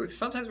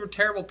 Sometimes we're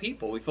terrible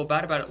people. We feel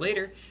bad about it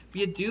later, but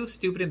you do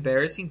stupid,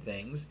 embarrassing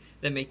things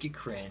that make you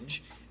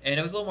cringe. And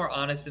it was a little more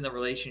honest in the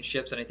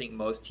relationships than I think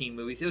most teen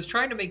movies. It was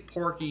trying to make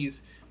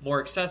Porky's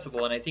more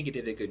accessible, and I think it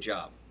did a good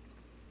job.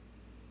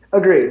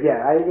 Agreed.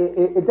 Yeah,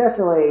 it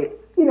definitely.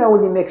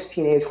 When you mix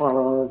teenage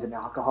hormones and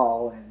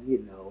alcohol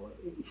and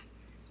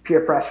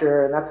peer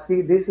pressure, and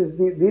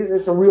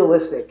it's a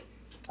realistic,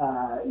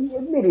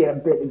 maybe a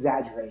bit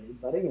exaggerated,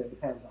 but it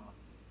depends on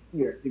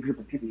the group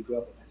of people you grew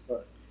up with, I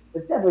suppose.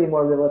 It's definitely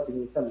more realistic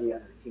than some of the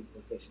other teen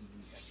exploitation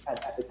movies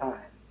at the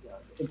time.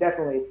 It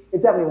definitely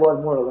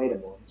was more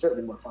relatable and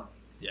certainly more funny.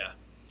 Yeah.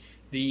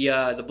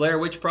 The Blair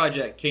Witch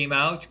Project came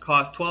out,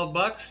 cost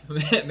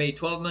 $12, it made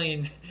 $12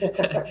 million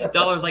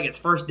like its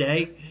first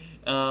day.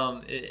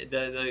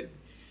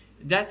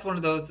 That's one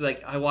of those,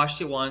 like, I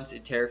watched it once,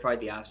 it terrified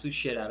the absolute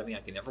shit out of me. I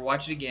could never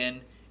watch it again.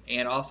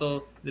 And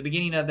also, the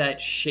beginning of that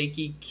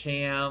shaky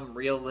cam,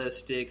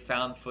 realistic,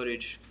 found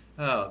footage.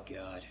 Oh,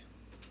 God.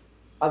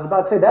 I was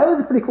about to say, that was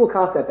a pretty cool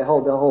concept, the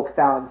whole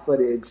found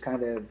footage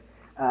kind of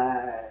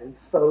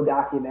faux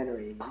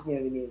documentary. You know what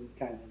I mean?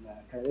 Kind of,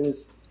 it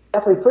was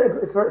definitely,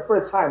 for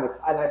its time,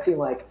 and I've seen,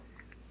 like,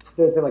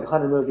 there's been like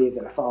 100 movies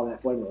that have followed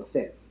that formula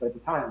since, but at the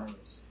time it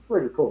was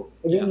pretty cool.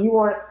 And Yeah. you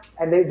weren't,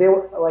 and they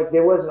were like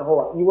there wasn't a whole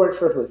lot. You weren't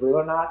sure if it was real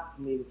or not.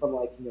 I mean, from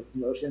like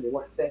promotion, they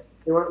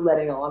weren't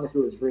letting on if it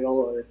was real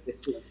or if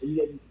it's so you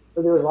didn't.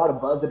 So there was a lot of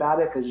buzz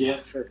about it because you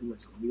weren't sure if it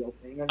was a real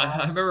thing or not. I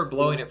remember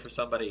blowing it for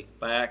somebody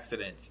by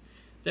accident.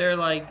 They're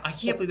like, I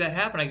can't believe that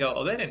happened. I go,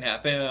 oh, that didn't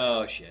happen.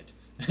 Oh shit!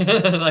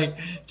 Like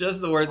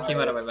just the words came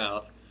out of my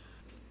mouth.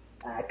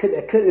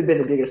 It could have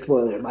been a bigger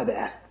spoiler. My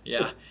bad.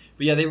 Yeah,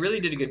 but yeah, they really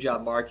did a good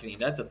job marketing.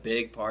 That's a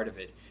big part of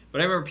it.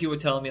 But I remember people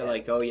telling me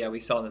like, "Oh yeah, we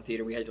saw it in the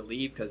theater. We had to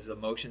leave because of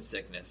the motion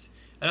sickness."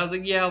 And I was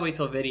like, "Yeah, I'll wait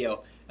till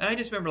video." And I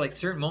just remember like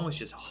certain moments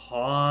just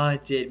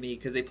haunted me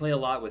because they play a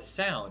lot with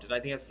sound, and I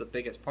think that's the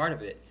biggest part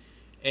of it.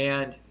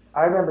 And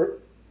I remember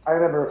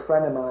a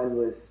friend of mine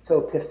was so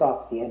pissed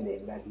off at the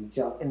ending that he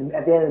jumped. And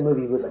at the end of the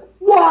movie, he was like,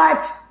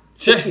 "What?"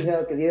 Because he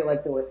didn't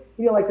like the way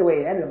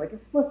it ended. I'm like,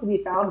 it's supposed to be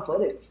found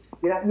footage.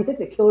 You think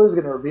the killer's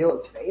going to reveal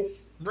his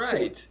face?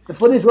 Right. The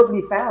footage wouldn't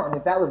be found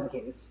if that was the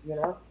case,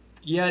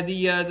 Yeah,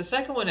 the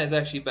second one is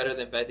actually better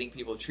than I think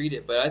people treat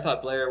it. But I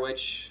thought Blair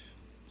Witch,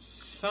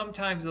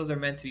 sometimes those are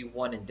meant to be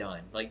one and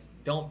done. Like,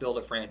 don't build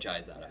a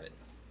franchise out of it.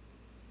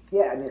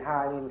 Yeah, I mean,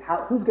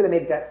 who's going to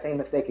make that same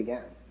mistake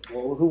again?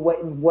 Well, who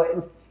would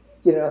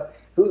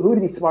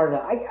be smart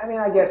enough? I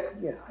guess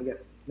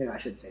maybe I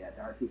should say that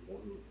there are people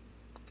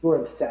who are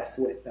obsessed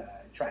with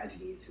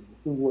tragedies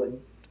who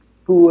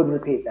would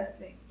repeat that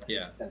thing.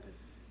 Yeah.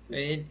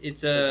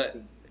 It's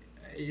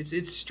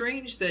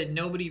strange that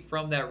nobody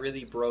from that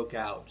really broke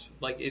out.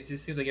 Like, it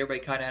just seems like everybody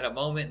kind of had a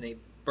moment and they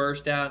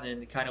burst out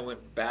and then kind of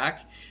went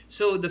back.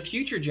 So the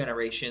future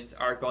generations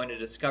are going to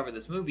discover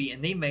this movie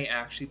and they may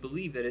actually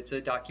believe that it's a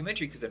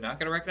documentary because they're not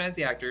going to recognize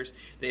the actors.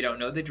 They don't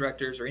know the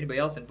directors or anybody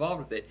else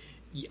involved with it.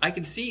 I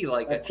can see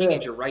like a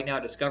teenager right now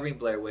discovering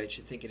Blair Witch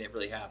and thinking it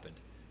really happened.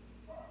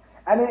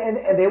 I mean,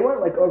 and they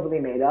weren't like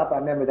overly made up. I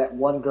remember that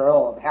one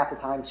girl, half the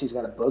time she's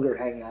got a booger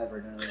hanging out of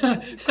her nose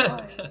and she's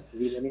crying. I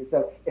mean,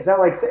 so it's not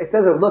like it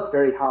doesn't look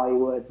very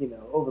Hollywood,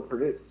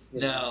 overproduced.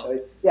 No. So,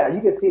 yeah,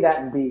 you could see that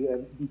and be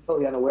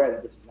totally unaware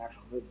that this was an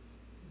actual movie.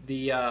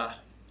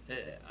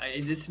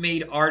 This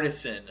made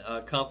Artisan,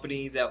 a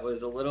company that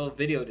was a little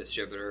video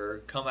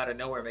distributor, come out of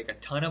nowhere, make a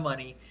ton of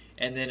money,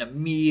 and then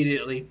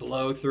immediately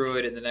blow through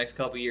it in the next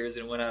couple of years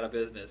and went out of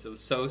business. It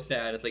was so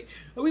sad. It's like,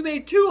 oh, we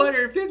made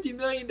 $250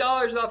 million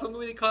off a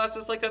movie that cost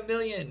us like $1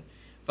 million.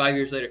 5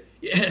 years later,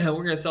 yeah,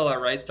 we're going to sell our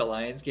rights to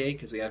Lionsgate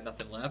because we have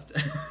nothing left.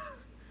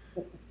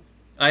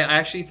 I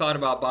actually thought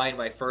about buying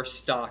my first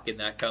stock in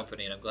that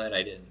company, and I'm glad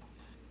I didn't.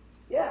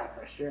 Yeah,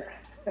 for sure.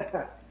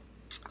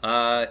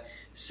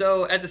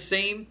 So at the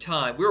same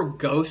time, we were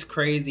ghost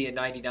crazy in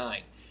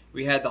 '99.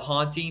 We had The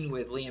Haunting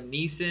with Liam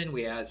Neeson.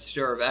 We had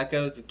Stir of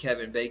Echoes with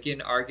Kevin Bacon,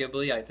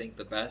 arguably, I think,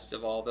 the best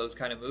of all those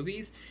kind of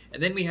movies.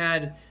 And then we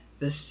had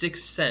The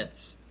Sixth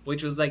Sense,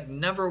 which was like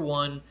number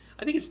one.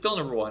 I think it's still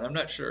number one. I'm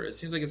not sure. It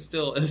seems like it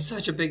was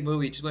such a big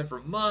movie. It just went for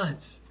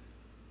months.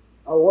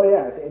 Oh, well,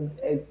 yeah.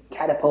 It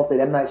catapulted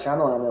M. Night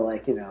Shyamalan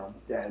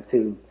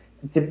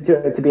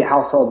to be a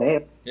household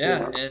name.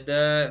 Yeah, and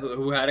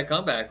who had a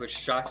comeback, which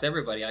shocks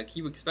everybody. I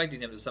keep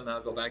expecting him to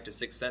somehow go back to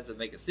Sixth Sense and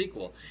make a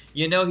sequel.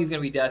 He's going to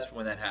be desperate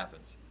when that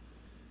happens.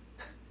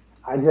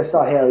 I just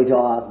saw Haley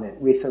Joel Osment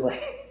recently.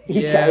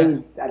 Yeah.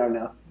 I don't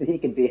know. He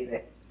could be in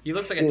it. He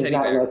looks like a teddy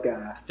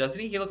bear. Doesn't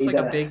he? He looks like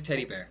a big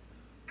teddy bear.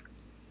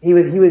 He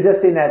was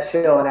just in that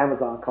show on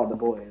Amazon called The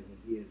Boys. And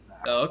he is.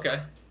 Oh, okay.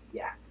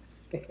 Yeah.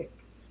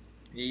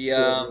 He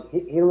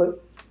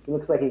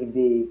looks like he could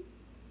be.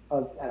 I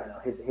don't know,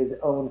 his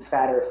own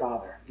fatter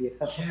father. Yeah,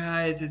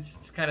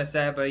 it's kind of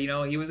sad, but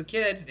he was a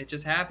kid. It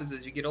just happens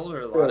as you get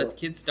older. A lot of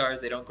kid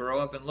stars, they don't grow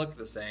up and look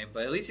the same.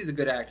 But at least he's a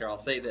good actor. I'll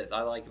say this: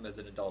 I like him as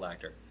an adult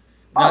actor.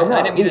 I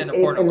didn't mean it in a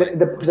porno way.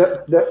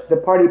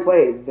 The part he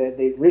played,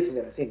 the recent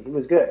that I've seen, he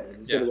was good. He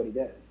was good at what he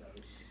did. So,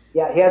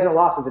 yeah, he hasn't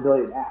lost his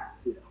ability to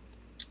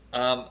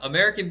act.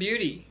 American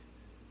Beauty.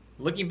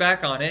 Looking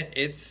back on it,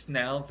 it's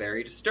now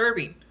very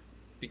disturbing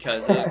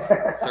because of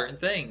certain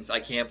things. I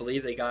can't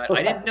believe they got.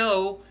 I didn't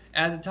know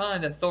at the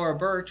time that Thora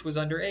Birch was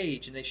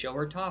underage, and they show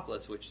her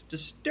topless, which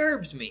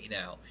disturbs me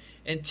now.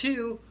 And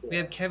two, we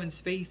have Kevin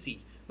Spacey,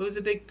 who's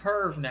a big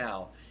perv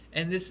now.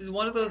 And this is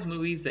one of those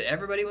movies that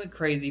everybody went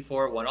crazy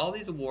for, won all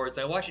these awards.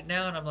 I watch it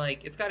now, and I'm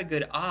like, it's got a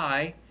good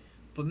eye,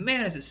 but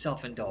man, is it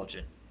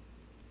self-indulgent.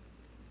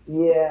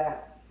 Yeah,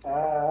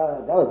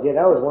 that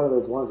was one of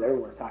those ones that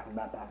everyone was talking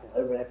about back then.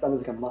 That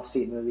was like a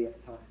must-see movie at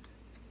the time.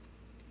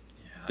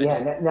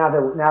 Yeah, now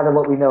that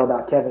what we know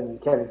about Kevin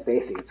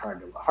Spacey, it's hard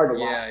to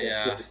watch.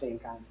 Yeah. At the same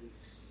time.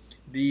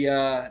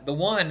 The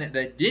one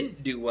that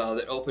didn't do well,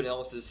 that opened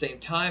almost at the same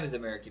time as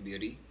American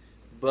Beauty,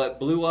 but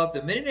blew up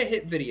the minute it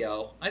hit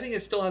video. I think it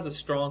still has a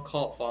strong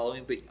cult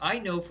following, but I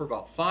know for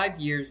about 5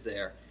 years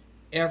there,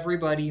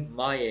 everybody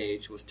my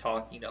age was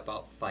talking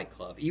about Fight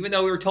Club, even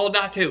though we were told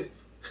not to.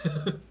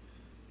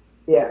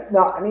 Yeah,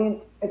 no, I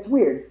mean, it's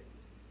weird.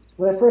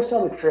 When I first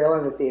saw the trailer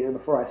in the theater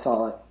before I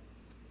saw it,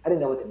 I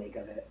didn't know what to make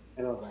of it.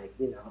 And I was like,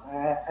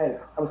 I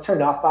was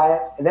turned off by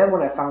it. And then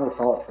when I finally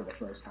saw it for the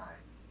first time,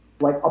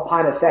 like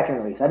upon a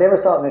second release, I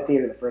never saw it in the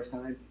theater the first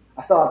time.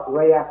 I saw it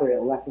right after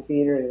it left the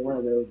theater in one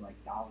of those like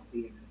dollar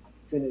theaters. Like,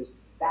 as soon as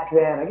back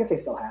then, I guess they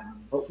still have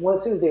them, but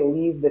as soon as they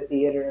leave the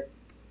theater,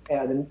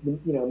 the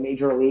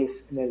major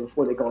release, and then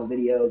before they go on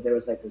video, there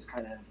was like those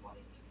kind of like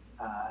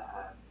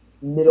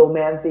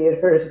middleman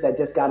theaters that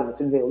just got them as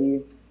soon as they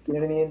leave. You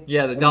know what I mean?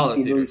 Yeah, the dollar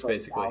theaters,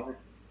 basically.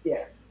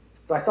 Yeah.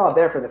 So I saw it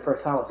there for the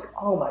first time. I was like,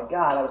 oh my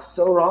god, I was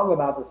so wrong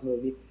about this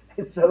movie.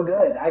 It's so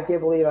good. I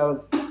can't believe I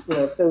was,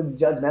 so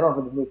judgmental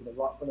for the movie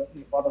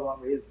for the wrong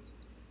reasons.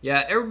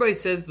 Yeah, everybody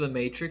says The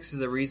Matrix is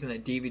the reason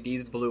that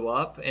DVDs blew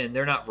up, and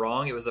they're not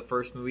wrong. It was the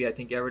first movie, I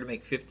think, ever to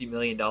make $50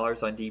 million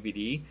on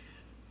DVD.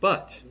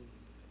 But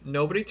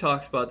nobody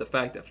talks about the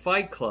fact that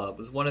Fight Club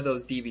was one of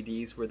those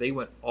DVDs where they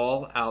went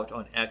all out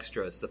on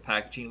extras. The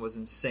packaging was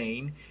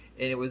insane,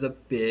 and it was a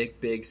big,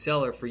 big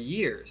seller for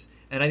years.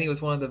 And I think it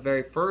was one of the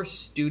very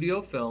first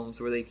studio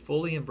films where they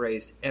fully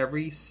embraced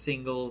every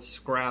single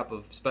scrap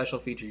of special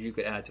features you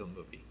could add to a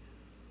movie.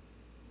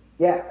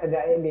 Yeah, and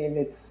I mean,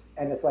 it's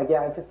like,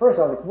 yeah, at first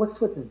I was like, what's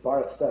with this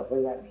borrowed stuff? What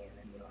does that mean?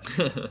 And you're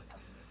like,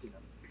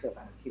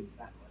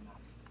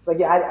 it's like,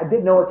 yeah, I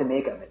didn't know what to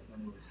make of it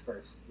when it was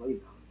first, but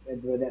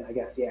then I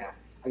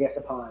guess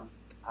upon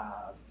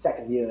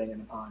second viewing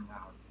and upon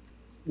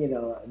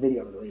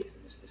video release,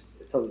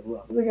 it totally blew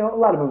up. A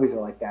lot of movies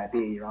are like that. Be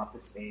it You're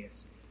Office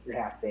Space, You're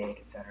Half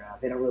Baked, etc.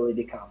 They don't really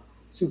become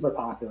super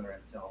popular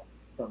until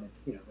they're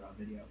on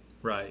video.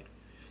 Right.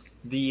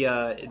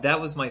 That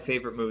was my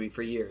favorite movie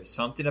for years.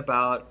 Something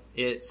about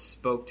it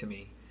spoke to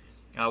me.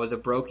 I was a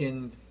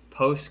broken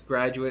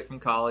postgraduate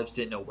from college,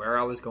 didn't know where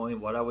I was going,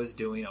 what I was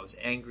doing. I was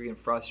angry and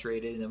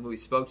frustrated, and the movie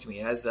spoke to me.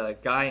 As a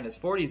guy in his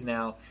 40s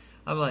now,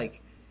 I'm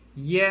like,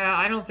 yeah,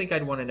 I don't think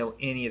I'd want to know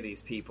any of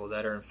these people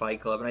that are in Fight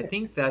Club. And I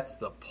think that's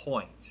the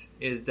point,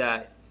 is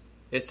that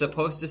it's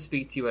supposed to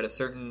speak to you at a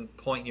certain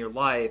point in your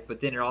life, but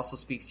then it also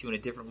speaks to you in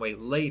a different way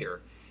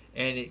later.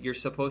 And you're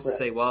supposed to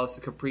say, well, it's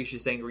a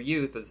capricious, angry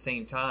youth, but at the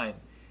same time,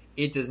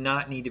 it does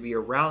not need to be a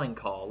rallying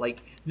call.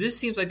 Like, this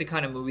seems like the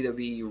kind of movie that would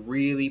be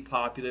really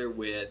popular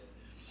with,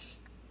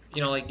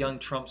 like young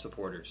Trump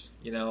supporters,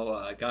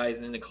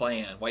 guys in the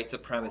Klan, white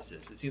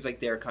supremacists. It seems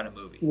like their kind of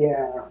movie.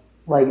 Yeah,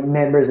 like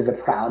members of the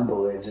Proud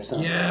Boys or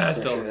something. Yeah,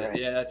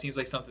 yeah, that seems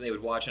like something they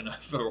would watch on a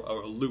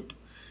loop.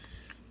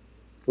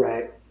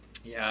 Right.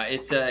 Yeah,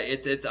 it's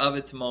of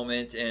its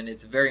moment, and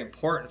it's a very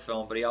important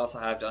film, but you also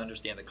have to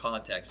understand the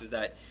context, is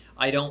that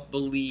I don't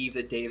believe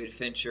that David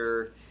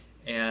Fincher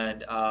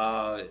and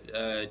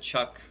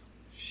Chuck,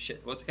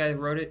 what's the guy who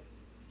wrote it?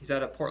 He's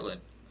out of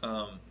Portland.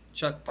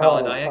 Chuck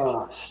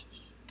Palahniuk.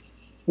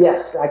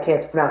 Yes, I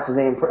can't pronounce his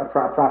name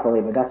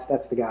properly, but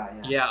that's the guy.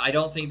 Yeah, I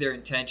don't think their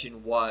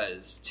intention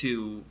was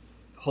to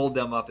hold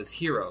them up as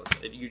heroes.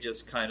 You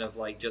just kind of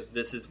like,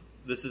 this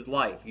is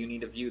life. You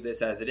need to view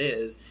this as it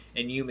is,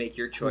 and you make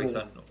your choice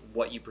on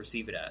what you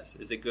perceive it as.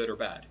 Is it good or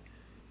bad?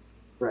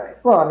 Right.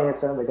 Well, I mean,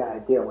 it's another guy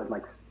dealing with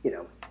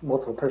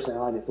multiple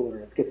personality disorder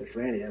and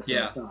schizophrenia. So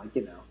yeah. It's not like,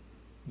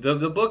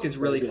 The book is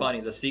really funny.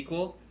 The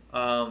sequel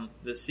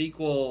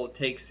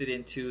takes it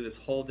into this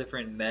whole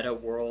different meta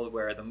world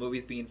where the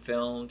movie's being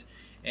filmed,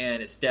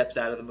 and it steps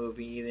out of the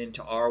movie and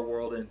into our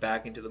world and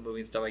back into the movie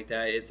and stuff like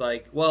that. It's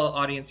like, well,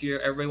 audience,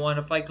 everybody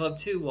wanted a Fight Club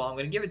too. Well, I'm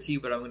going to give it to you,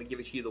 but I'm going to give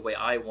it to you the way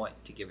I want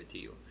to give it to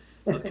you.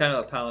 So it's kind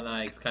of a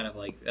Palahniuk's kind of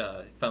like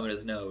thumbing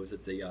his nose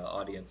at the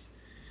audience.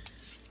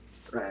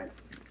 Right.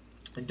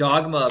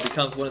 Dogma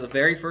becomes one of the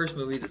very first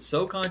movies that's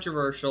so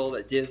controversial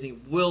that Disney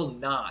will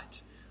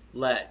not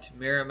let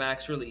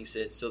Miramax release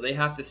it, so they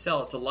have to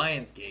sell it to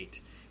Lionsgate,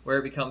 where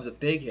it becomes a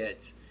big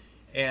hit,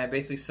 and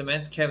basically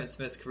cements Kevin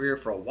Smith's career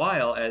for a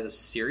while as a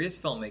serious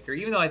filmmaker,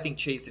 even though I think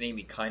Chase and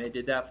Amy kind of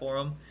did that for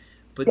him.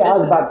 But yeah, I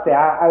was about to say,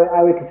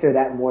 I would consider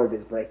that more of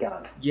his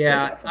breakout.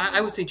 Yeah,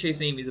 I would say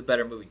Chase and Amy is a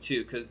better movie,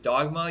 too, because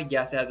Dogma,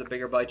 yes, it has a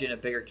bigger budget and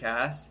a bigger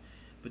cast,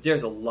 but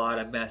there's a lot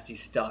of messy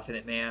stuff in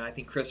it, man. I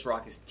think Chris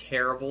Rock is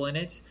terrible in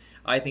it.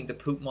 I think the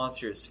poop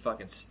monster is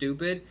fucking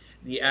stupid.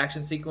 The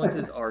action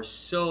sequences are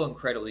so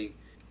incredibly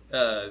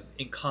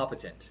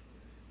incompetent.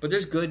 But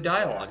there's good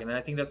dialogue, and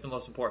I think that's the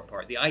most important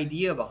part. The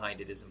idea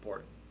behind it is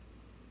important.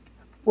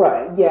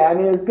 Right, yeah, I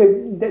mean, it was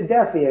good.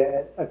 Definitely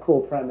a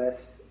cool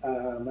premise. I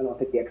don't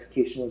think the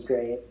execution was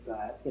great,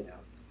 but, if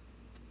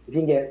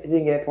you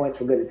can get points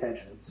for good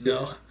intentions.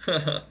 No.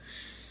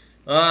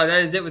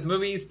 That is it with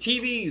movies.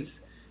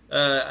 TVs.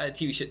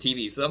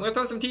 TVs. So I'm going to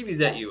throw some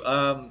TVs at you.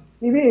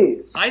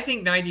 TVs. I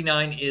think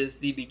 99 is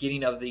the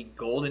beginning of the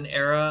golden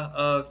era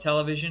of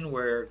television,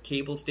 where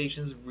cable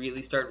stations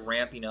really start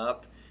ramping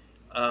up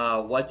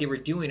what they were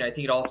doing. I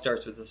think it all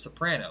starts with The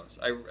Sopranos.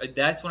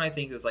 That's when I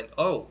think it's like,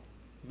 oh,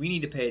 we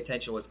need to pay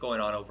attention to what's going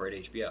on over at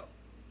HBO.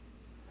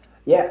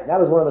 Yeah, that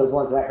was one of those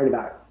ones that I heard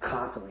about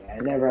constantly. I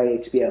never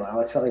had HBO. I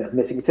always felt like I was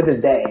missing it to this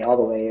day, all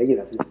the way, to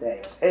this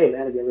day. Hey,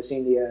 man, have you ever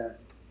seen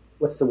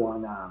what's the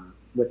one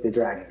with the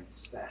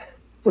dragons?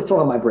 What's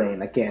wrong with my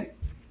brain? I can't.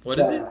 What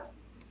is it?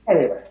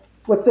 Anyway,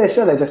 what's the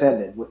show that just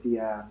ended with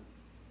the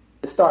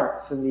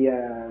Starks and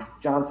the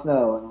Jon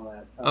Snow and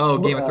all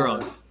that? Game of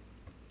Thrones.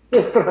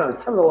 Game of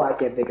Thrones. I don't know why I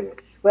can't think of it.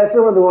 But that's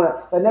one of the one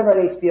I never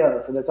had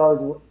HBO, so that's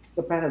always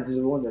Sopranos is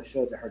one of those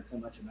shows I heard so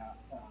much about.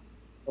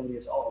 somebody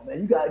goes, "Oh man,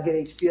 you gotta get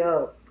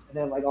HBO." And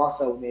then like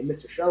also when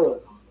Mr. Show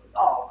was on, like,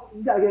 "Oh,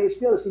 you gotta get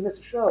HBO to see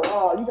Mr. Show."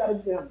 Oh, you gotta,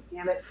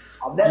 damn it,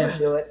 I'll never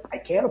do it. I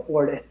can't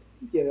afford it.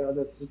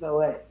 There's just no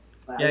way.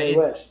 But I really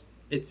wish.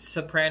 It's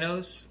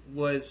Sopranos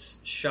was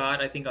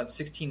shot, I think, on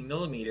 16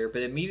 millimeter,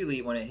 but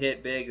immediately when it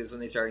hit big is when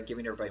they started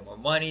giving everybody more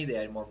money. They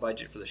had more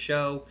budget for the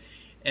show,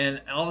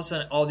 and all of a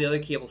sudden, all the other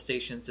cable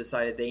stations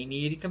decided they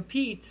needed to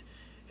compete.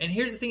 And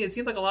here's the thing: it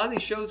seemed like a lot of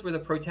these shows where the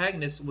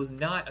protagonist was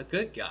not a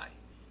good guy,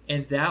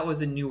 and that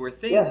was a newer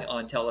thing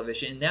on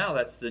television. And now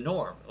that's the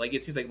norm. Like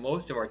it seems like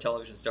most of our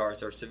television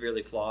stars are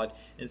severely flawed,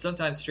 and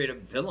sometimes straight up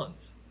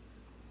villains.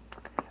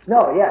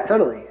 No, yeah,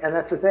 totally. And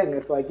that's the thing.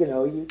 It's like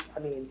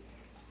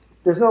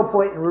there's no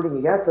point in rooting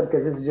against him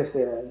because this is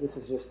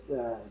just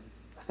a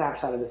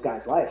snapshot of this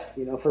guy's life.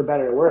 For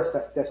better or worse,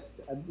 that's just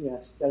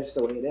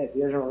the way it is.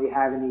 He doesn't really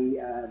have any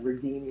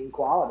redeeming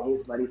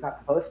qualities, but he's not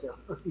supposed to.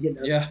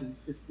 This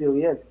is who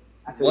he is.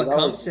 What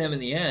comes to him in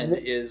the end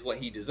is what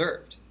he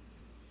deserved.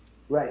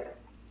 Right.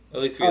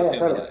 At least we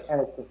assume he does.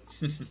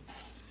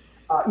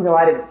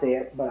 I didn't see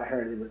it, but I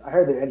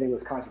heard the ending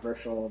was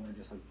controversial and it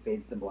just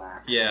fades to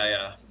black.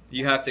 Yeah.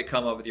 You have to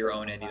come up with your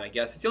own ending, I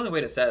guess. It's the only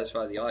way to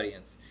satisfy the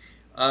audience.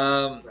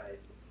 Right.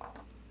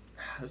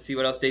 Let's see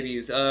what else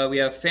debuts. We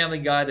have Family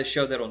Guy, the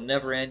show that'll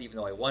never end, even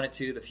though I want it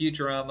to. The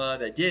Futurama,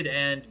 that did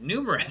end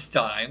numerous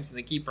times, and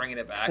they keep bringing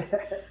it back.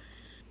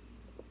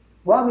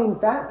 Well,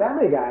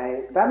 Family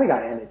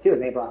Guy ended too,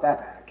 and they brought that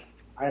back.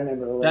 I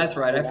remember. That's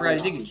right. I forgot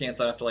it did get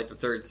canceled after the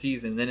third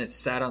season. Then it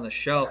sat on the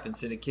shelf in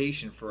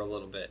syndication for a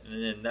little bit,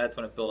 and then that's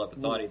when it built up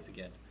its audience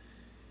again.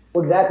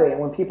 Well, exactly.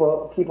 And when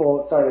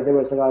people started, there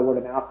was a lot of word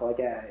of mouth.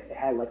 It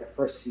had the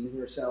first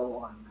season or so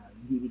on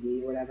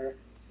DVD or whatever.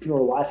 People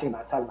were watching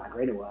about talking how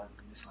great it was.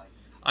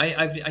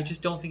 I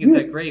just don't think it's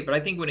that great. But I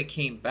think when it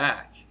came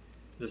back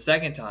the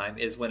second time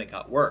is when it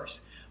got worse.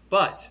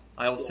 But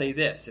I will say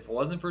this: if it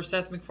wasn't for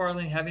Seth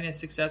MacFarlane having a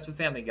success with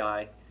Family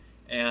Guy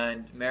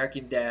and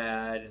American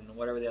Dad and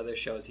whatever the other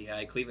shows he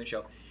had, Cleveland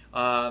Show,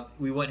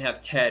 we wouldn't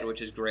have Ted,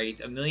 which is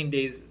great. A Million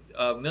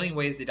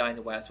Ways to Die in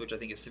the West, which I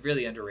think is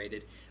severely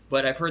underrated.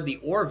 But I've heard the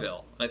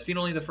Orville, and I've seen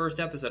only the first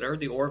episode. I heard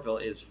the Orville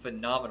is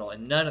phenomenal,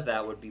 and none of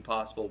that would be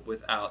possible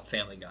without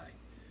Family Guy.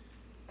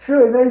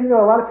 True, and then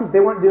a lot of people, they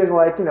weren't doing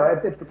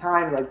at the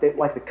time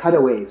the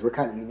cutaways were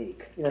kind of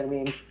unique. You know what I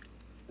mean?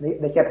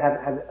 They kept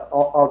having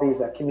all these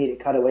comedic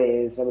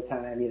cutaways all the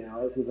time.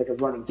 It was like a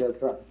running joke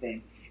throughout the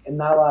thing, and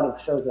not a lot of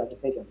shows that I can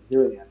think of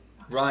doing that.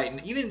 Right, and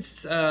even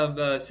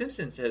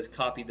Simpsons has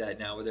copied that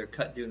now, where they're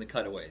doing the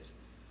cutaways.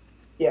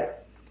 Yeah,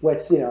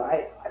 which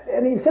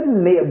Simpsons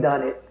may have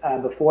done it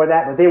before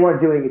that, but they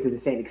weren't doing it to the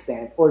same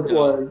extent, or with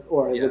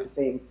the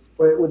same.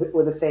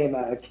 With the same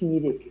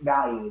comedic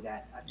value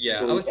that.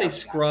 I would say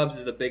Scrubs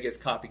is the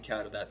biggest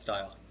copycat of that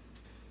style.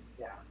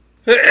 Yeah.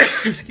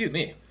 Excuse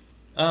me.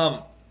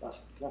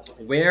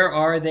 Where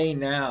Are They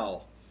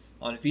Now?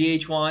 On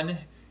VH1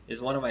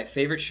 is one of my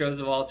favorite shows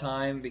of all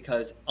time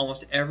because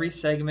almost every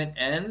segment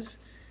ends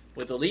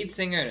with the lead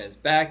singer in his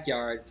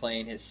backyard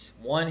playing his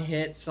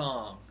one-hit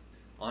song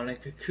on an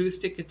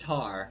acoustic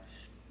guitar.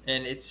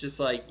 And it's just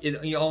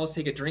you almost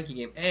take a drinking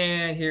game.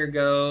 And here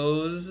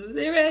goes.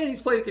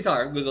 He's playing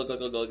guitar. And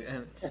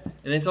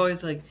it's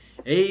always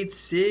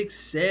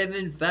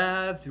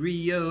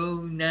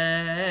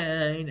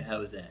 8675309.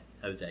 How's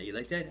that? You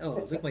like that? Oh,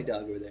 look at my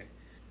dog over there.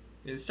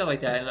 And stuff like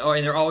that. And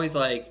they're always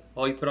you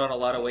put on a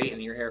lot of weight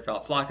and your hair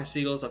fell. Flock of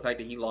Seagulls, the fact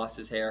that he lost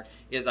his hair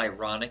is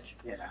ironic.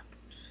 Yeah.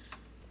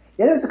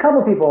 Yeah, there's a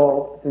couple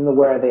people in the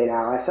Where Are They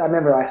Now. I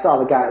remember I saw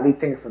the guy, lead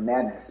singer from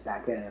Madness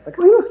back then. It's he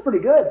looks pretty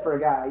good for a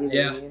guy. What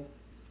I mean?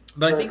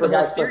 But I think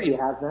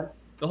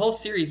the whole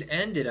series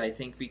ended, I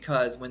think,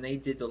 because when they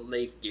did the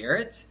Leif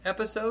Garrett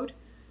episode,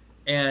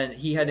 and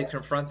he had to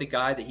confront the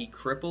guy that he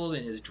crippled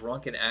in his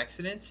drunken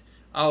accident,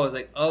 I was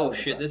like, oh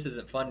shit, this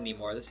isn't fun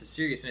anymore. This is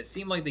serious. And it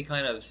seemed like they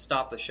kind of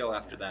stopped the show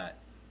after that.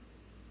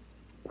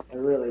 It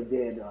really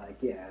did.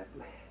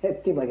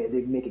 It seemed like it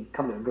did make it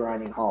come to a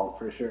grinding halt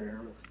for sure.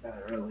 It was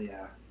really,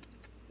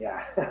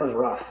 that was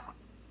rough.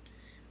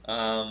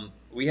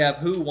 We have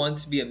Who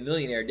Wants to Be a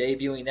Millionaire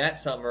debuting that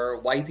summer,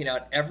 wiping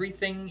out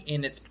everything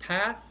in its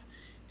path,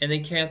 and they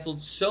canceled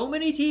so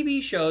many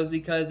TV shows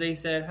because they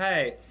said,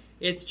 hey,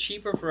 it's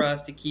cheaper for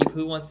us to keep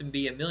Who Wants to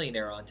Be a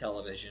Millionaire on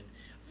television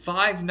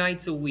 5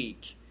 nights a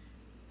week.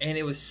 And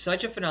it was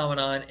such a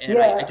phenomenon, and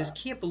I just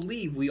can't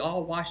believe we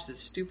all watched this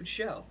stupid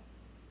show.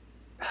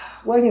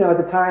 Well, at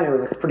the time it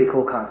was a pretty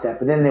cool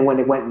concept, but then when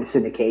it went into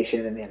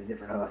syndication and they had a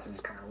different host, it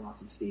just kind of lost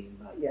some steam.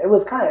 But yeah, it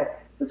was kind of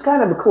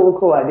a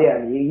cool idea.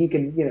 I mean, you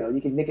can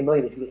make a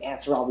million if you can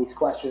answer all these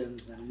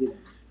questions. And,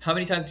 How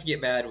many times do you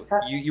get mad?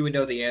 You would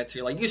know the answer.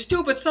 You're like, you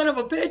stupid son of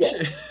a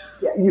bitch.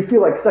 Yeah, you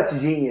feel like such a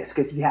genius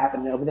because you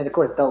happen to know. But then of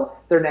course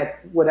their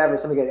next whatever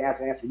somebody got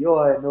to answer, you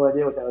have no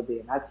idea what that would be,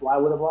 and that's why I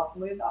would have lost $1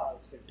 million.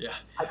 Yeah,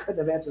 I couldn't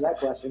have answered that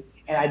question,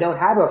 and I don't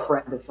have a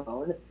friend to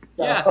phone.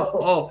 So. Yeah.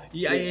 Oh,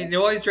 yeah. It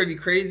always drove me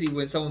crazy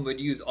when someone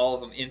would use all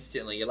of them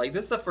instantly. You're like,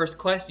 this is the first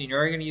question. You're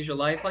already going to use your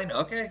lifeline?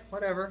 Okay,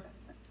 whatever.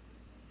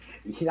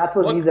 You're not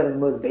supposed to use that in the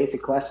most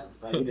basic questions.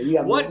 But, you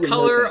have what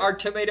color are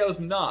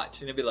tomatoes not?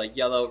 And it'd be like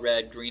yellow,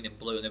 red, green, and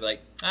blue. And they'd be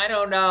like, I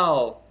don't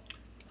know.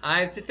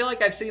 I feel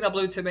like I've seen a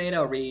blue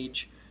tomato,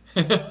 Reg.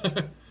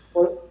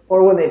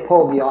 or when they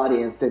poll the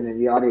audience and then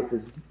the audience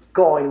is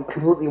going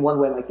completely one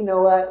way, like, you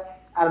know what?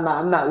 I'm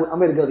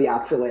going to go the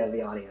opposite way of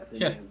the audience.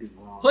 And be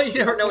wrong. Well, you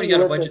never know when you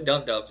got a bunch of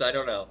dum-dums. I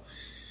don't know.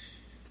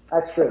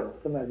 That's true.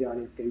 Sometimes the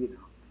audience get,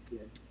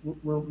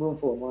 room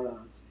full of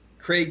morons.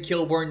 Craig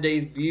Kilborn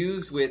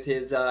debuts with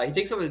his, he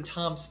takes over the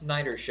Tom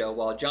Snyder show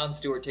while Jon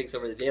Stewart takes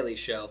over the Daily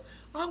Show.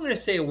 I'm going to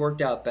say it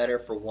worked out better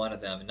for one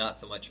of them and not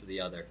so much for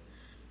the other.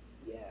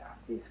 Yeah,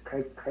 geez,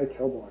 Craig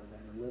Kilborn,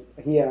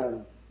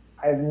 man.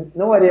 I have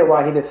no idea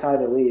why he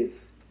decided to leave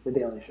the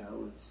Daily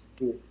Show.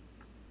 He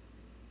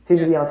seemed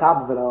to be on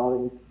top of it all,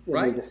 and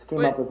right. He just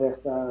came up with this.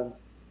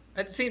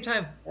 At the same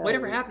time,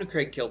 whatever happened to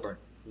Craig Kilborn?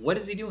 What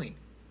is he doing?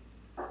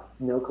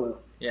 No clue.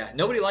 Yeah,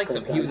 nobody likes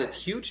him. He was a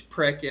huge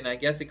prick, and I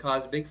guess it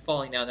caused a big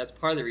falling down. That's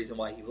part of the reason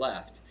why he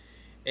left.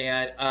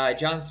 And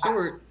Jon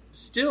Stewart,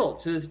 still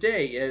to this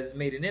day, has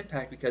made an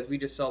impact because we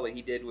just saw what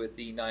he did with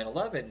the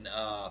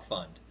 9/11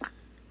 fund.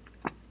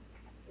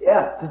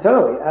 Yeah,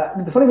 totally.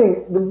 The funny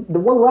thing, the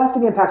one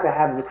lasting impact I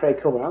had with Craig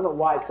Kilborn, I don't know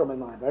why it's still in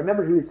my mind, but I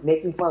remember he was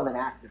making fun of an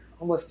actor,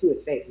 almost to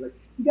his face. He was like,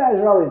 you guys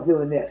are always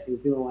doing this. He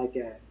was doing like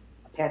a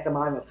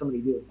pantomime of somebody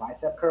doing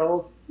bicep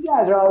curls. You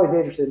guys are always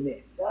interested in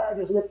this.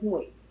 Just lifting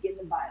weights, getting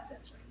the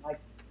biceps right. Like,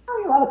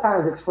 a lot of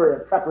times it's for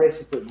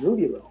preparation for a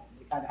movie role.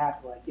 You kind of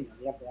have to, you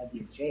have to be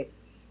in shape.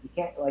 You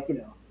can't,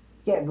 you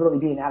can't really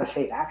be an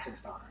out-of-shape action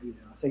star,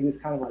 So he was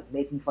kind of,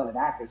 making fun of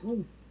actors.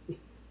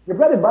 Your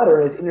bread and butter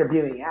is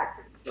interviewing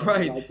actors.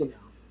 Right. He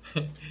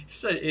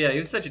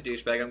was such a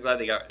douchebag. I'm glad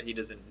he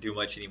doesn't do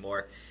much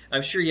anymore.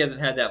 I'm sure he hasn't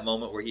had that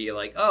moment where he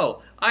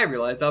I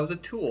realized I was a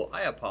tool.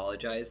 I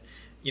apologize.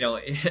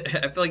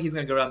 I feel like he's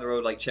going to go down the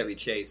road like Chevy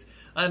Chase.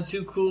 I'm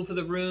too cool for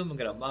the room. I'm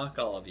going to mock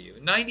all of you.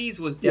 90s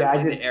was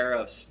definitely the era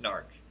of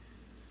snark.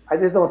 I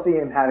just don't see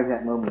him having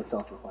that moment of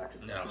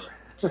self-reflection. No.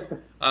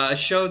 A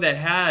show that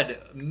had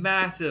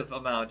massive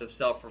amount of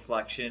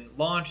self-reflection,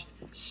 launched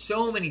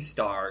so many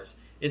stars,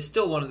 is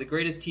still one of the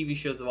greatest TV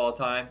shows of all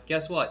time.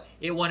 Guess what?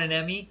 It won an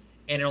Emmy,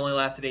 and it only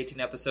lasted 18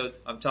 episodes.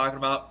 I'm talking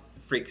about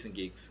Freaks and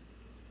Geeks.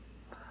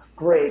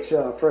 Great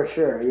show, for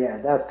sure. Yeah,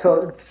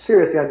 that's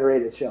seriously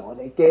underrated show.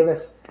 And it gave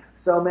us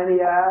so many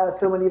of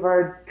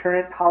our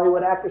current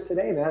Hollywood actors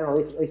today, man. Or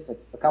at least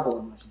a couple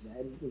of them, I should say.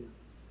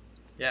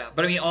 Yeah,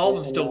 but all of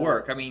them still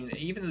work.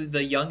 Even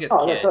the youngest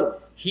kid,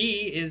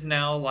 he is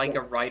now like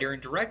a writer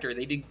and director.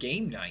 They did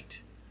Game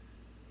Night.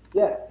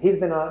 Yeah, he's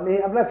been on.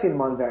 I've seen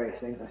him on various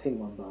things. I've seen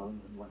him on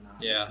Bones and whatnot.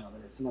 Yeah.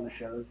 Some other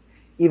shows.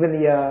 Even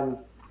the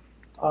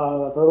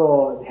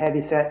little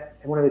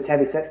one of his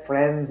heavyset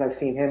friends. I've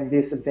seen him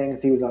do some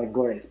things. He was on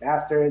Glorious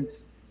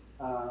Bastards.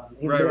 Right.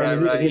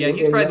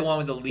 He's probably the one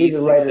with the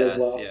least success.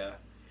 Well. Yeah.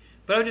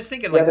 But I was just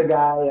thinking, the other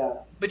guy.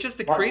 But just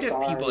the creative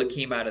people that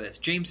came out of this.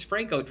 James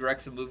Franco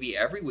directs a movie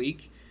every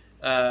week.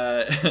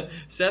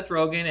 Seth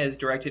Rogen has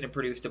directed and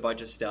produced a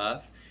bunch of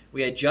stuff.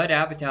 We had Judd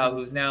Apatow,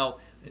 who's now,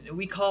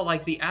 we call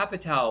it the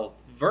Apatow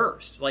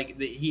verse.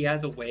 He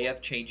has a way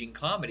of changing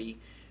comedy.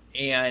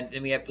 And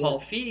then we had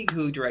Paul Feig,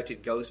 who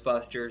directed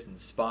Ghostbusters and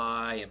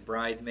Spy and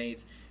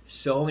Bridesmaids.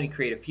 So many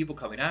creative people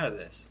coming out of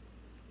this.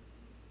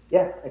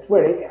 Yeah, it's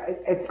weird.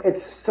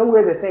 It's so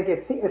weird to think.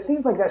 It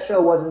seems like that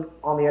show wasn't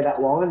on the air that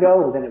long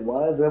ago, but then it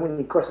was. And then when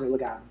we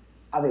look at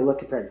how they look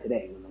compared to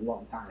today, it was a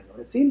long time ago.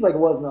 It seems like it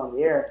wasn't on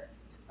the air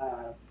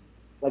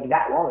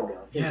that long ago.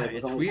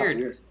 It's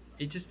weird.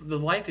 The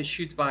life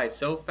shoots by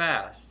so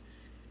fast.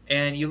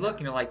 And you look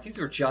and you're like, these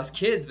were just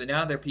kids, but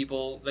now they're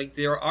people,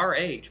 they're our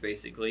age,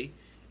 basically.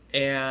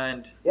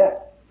 And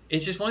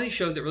it's just one of these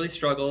shows that really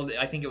struggled.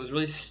 I think it was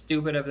really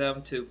stupid of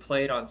them to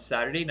play it on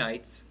Saturday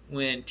nights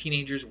when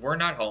teenagers were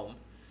not home.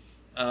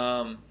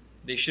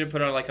 They should have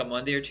put it on a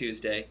Monday or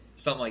Tuesday,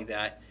 something like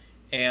that.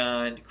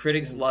 And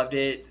critics loved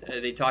it.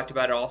 They talked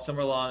about it all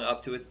summer long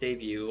up to its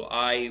debut.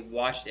 I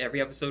watched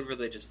every episode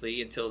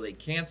religiously until they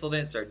canceled it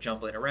and started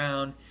jumbling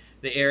around.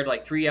 They aired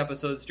 3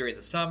 episodes during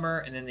the summer,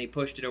 and then they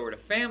pushed it over to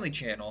Family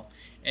Channel.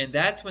 And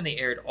that's when they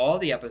aired all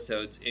the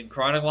episodes in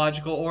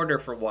chronological order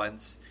for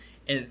once.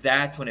 And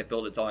that's when it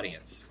built its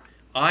audience.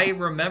 I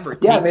remember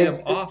taking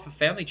them off of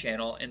Family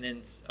Channel, and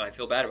then I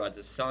feel bad about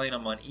this, selling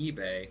them on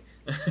eBay.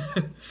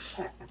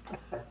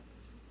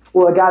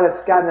 Well, it got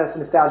us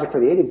nostalgic for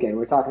the 80s game. We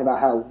were talking about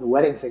how The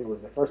Wedding Singer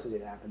was the first to do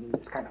that, and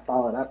it's kind of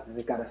followed up, and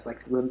it got us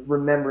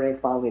remembering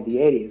finally the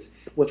 80s,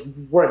 which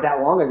weren't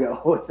that long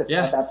ago at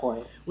that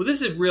point. Well,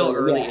 this is real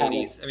early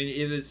 80s.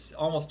 It was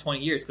almost 20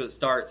 years because it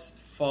starts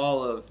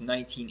fall of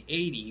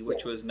 1980,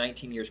 which was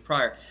 19 years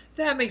prior.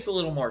 That makes a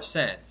little more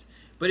sense.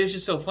 But it's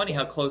just so funny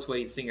how close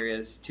Wedding Singer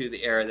is to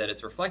the era that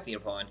it's reflecting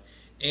upon.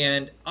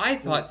 And I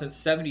thought since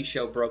 70s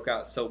Show broke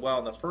out so well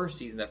in the first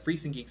season that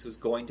Freaks and Geeks was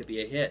going to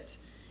be a hit.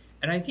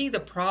 And I think the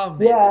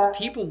problem is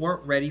people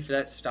weren't ready for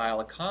that style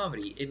of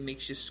comedy. It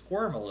makes you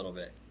squirm a little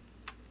bit.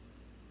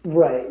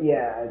 Right,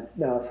 yeah.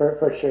 No,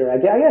 for sure. I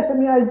guess,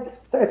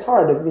 it's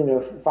hard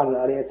to, find an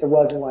audience. It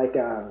wasn't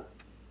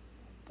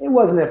it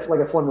wasn't like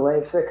a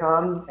formulaic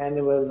sitcom, and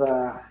it was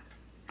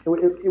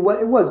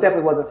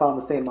definitely wasn't following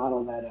the same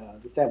model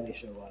that the '70s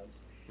show was.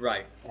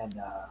 Right. And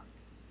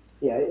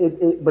yeah,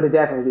 but it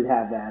definitely did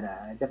have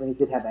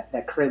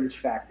that cringe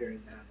factor,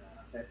 and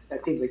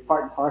that seems like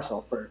part and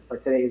parcel for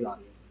today's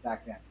audience.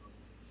 Back then,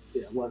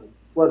 it wasn't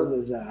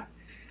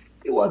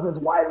as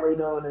widely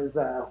known as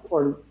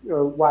or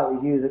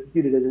widely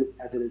viewed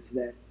as it is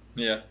today.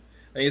 Yeah,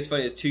 I think it's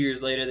funny. Is 2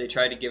 years later they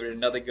tried to give it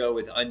another go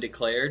with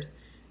Undeclared,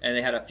 and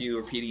they had a few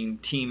repeating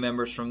team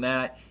members from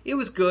that. It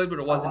was good, but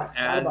it wasn't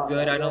as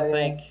good. I don't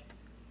think.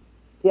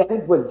 Yeah, I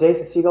think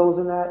Jason Segel was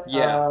in that.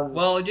 Yeah,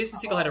 well, Jason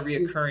Segel had a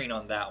reoccurring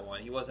on that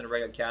one. He wasn't a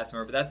regular cast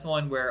member, but that's the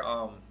one where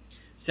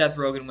Seth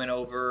Rogen went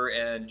over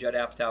and Judd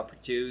Apatow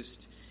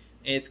produced.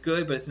 It's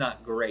good, but it's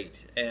not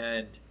great.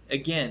 And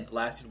again, it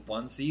lasted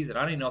one season.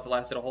 I don't even know if it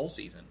lasted a whole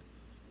season.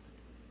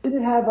 Did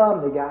it have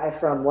the guy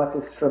from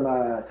Sons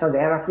of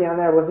Anarchy on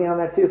there? Was he on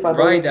there too?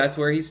 Right, that's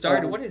where he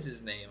started. What is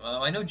his name?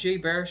 I know Jay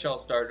Baruchel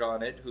started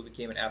on it, who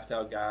became an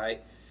Apatow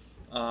guy.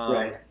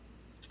 Right.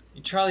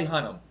 Charlie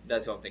Hunnam,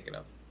 that's who I'm thinking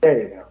of. There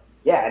you go.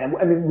 Yeah, and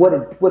I mean, what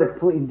a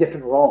completely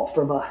different role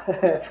from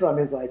from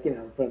his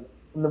from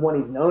the one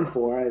he's known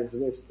for as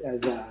the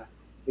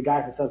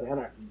guy from Sons of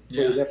Anarchy. It's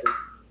completely different.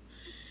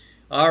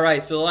 All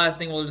right, so the last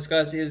thing we'll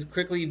discuss is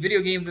quickly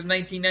video games of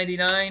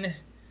 1999.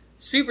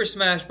 Super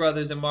Smash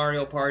Bros. And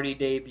Mario Party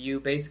debut,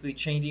 basically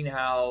changing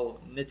how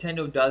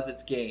Nintendo does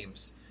its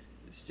games.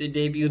 It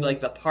debuted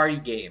like the party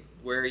game,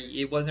 where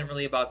it wasn't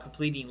really about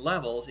completing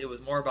levels; it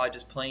was more about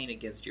just playing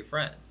against your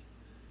friends.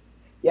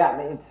 Yeah,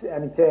 to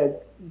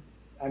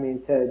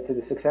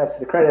the success,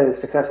 the credit of the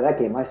success of that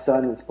game, my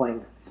son is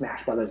playing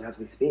Smash Brothers as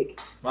we speak.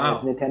 Wow.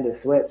 On his Nintendo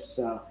Switch,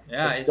 so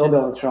yeah, it's still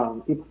going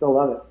strong. People still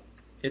love it.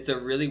 It's a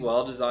really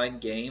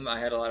well-designed game. I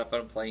had a lot of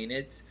fun playing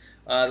it.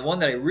 The one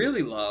that I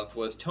really loved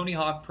was Tony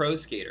Hawk Pro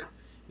Skater,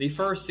 the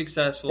first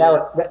successful.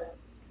 That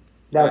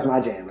was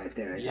my jam right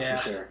there. Yeah,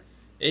 for sure.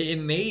 It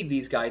made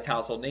these guys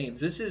household names.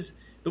 This is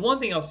the one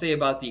thing I'll say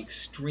about the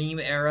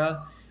Extreme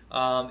era.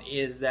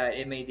 Is that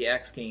it made the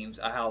X Games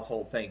a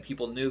household thing.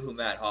 People knew who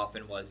Matt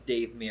Hoffman was,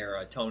 Dave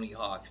Mirra, Tony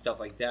Hawk, stuff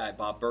like that,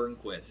 Bob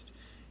Burnquist.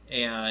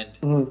 And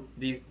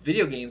these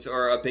video games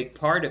are a big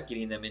part of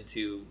getting them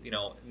into,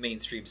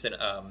 mainstream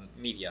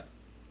media.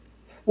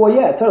 Well,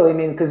 yeah, totally. I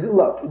mean, because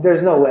look,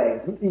 there's no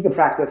way you can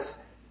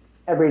practice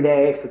every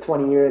day for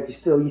 20 years.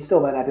 You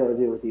still might not be able to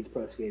do what these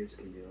pro skaters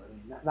can do. I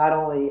mean, not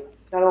only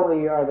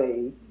are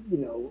they,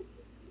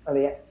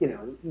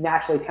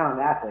 naturally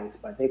talented athletes,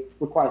 but they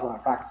require a lot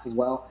of practice as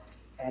well.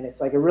 And it's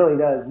like it really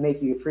does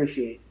make you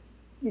appreciate,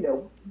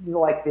 how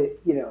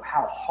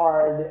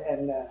hard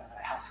and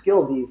how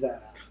skilled these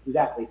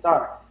athletes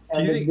are.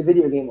 And the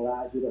video game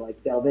allows you to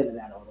delve into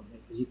that a little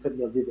bit because you couldn't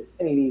be able to do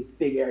any of these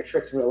big air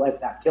tricks in real life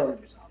without killing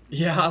yourself.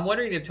 Yeah, I'm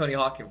wondering if Tony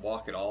Hawk can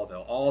walk at all,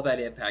 though. All that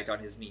impact on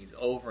his knees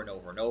over and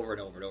over and over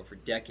and over and over for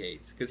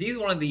decades. Because he's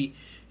one of the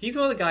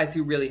guys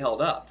who really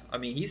held up. I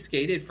mean, he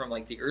skated from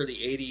the early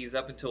 '80s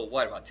up until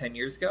about 10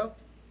 years ago.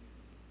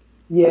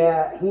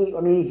 Yeah, he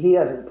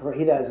doesn't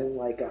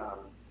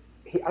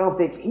I don't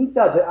think he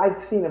does it.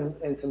 I've seen him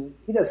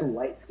he does some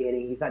light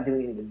skating. He's not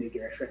doing any of the big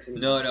air tricks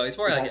anymore. No, he's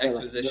more like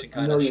exposition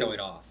kind of showing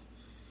off.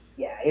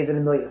 Yeah, he's in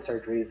a million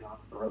surgeries on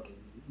broken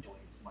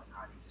joints and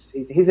whatnot.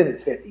 He's in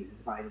his 50s. His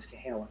body just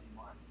can't handle it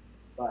anymore.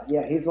 But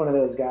yeah, he's one of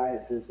those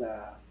guys who's,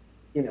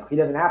 he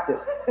doesn't have to.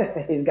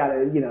 He's got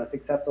a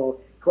successful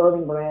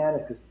clothing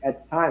brand. It's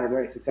at the time a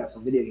very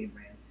successful video game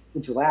brand,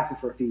 which lasted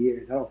for a few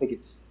years. I don't think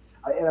it's.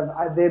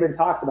 They've been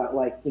talks about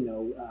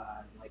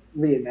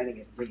reinventing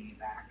it, bringing it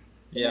back.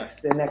 Yeah.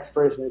 The next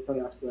version of Tony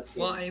Hawk's Pro Skater.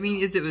 Well, I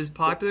mean, is it as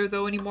popular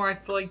though anymore? I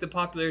feel like the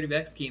popularity of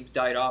X Games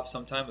died off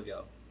some time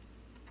ago.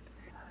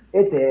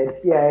 It did.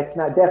 Yeah, it's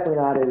definitely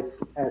not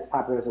as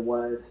popular as it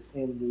was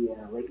in the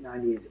late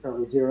 '90s,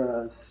 early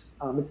zeros.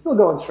 It's still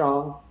going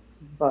strong,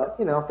 but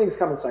things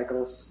come in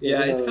cycles.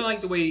 Yeah, it's kind of like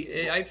the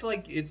way I feel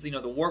like it's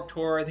the Warped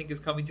Tour I think is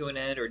coming to an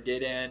end or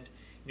did end.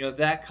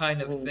 That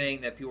kind of thing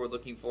that people were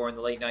looking for in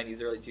the late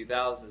 '90s, early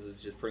 2000s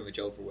is just pretty much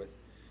over with.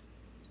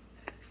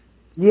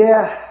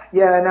 Yeah.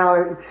 Now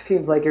it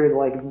seems like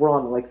we're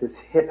on this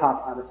hip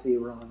hop odyssey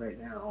we're on right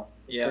now.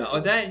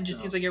 Yeah. That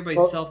just seems like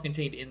everybody's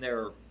self-contained in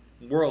their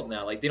world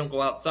now. Like they don't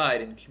go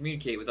outside and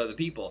communicate with other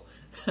people.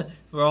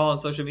 We're all on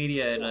social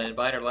media and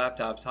buying our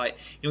laptops.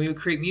 We would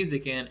create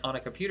music on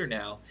a computer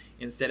now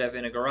instead of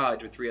in a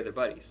garage with 3 other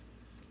buddies.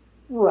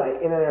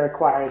 Right, and then it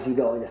requires you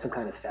going to some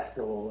kind of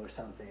festival or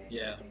something.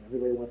 Yeah.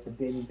 Everybody wants to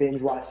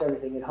binge watch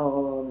everything at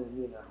home,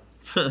 and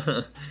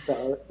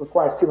so it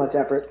requires too much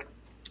effort.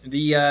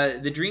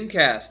 The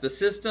Dreamcast, the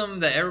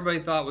system that everybody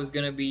thought was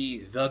going to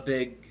be the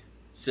big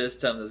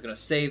system that was going to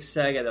save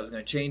Sega, that was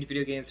going to change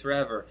video games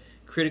forever,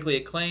 critically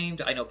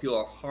acclaimed. I know people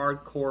are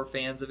hardcore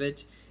fans of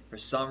it. For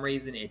some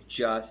reason, it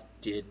just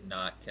did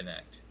not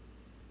connect.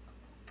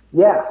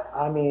 Yeah,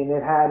 I mean,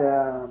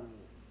 the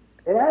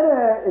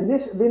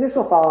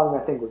initial following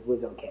I think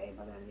was okay,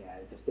 but then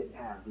it just didn't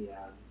have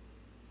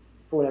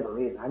for whatever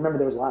reason. I remember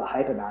there was a lot of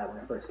hype about it when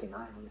it first came out.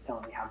 When they were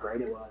telling me how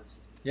great it was.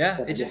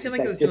 Yeah, it just seemed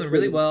like it was doing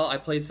really well. I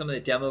played some of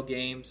the demo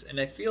games, and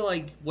I feel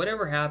like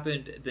whatever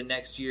happened the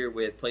next year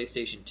with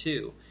PlayStation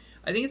 2,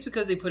 I think it's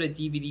because they put a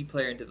DVD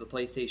player into the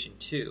PlayStation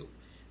 2.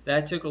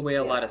 That took away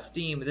a lot of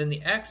steam. And then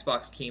the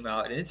Xbox came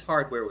out, and its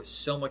hardware was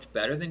so much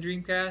better than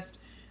Dreamcast.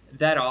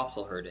 That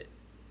also hurt it.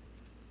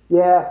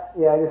 Yeah.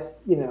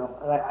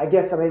 I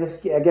guess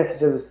it's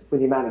just with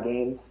the amount of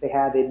games they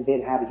had. They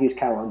didn't have a huge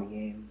catalog of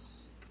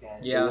games,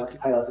 and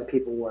titles that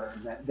people were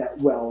that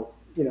well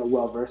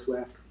versed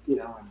with.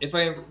 If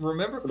I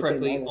remember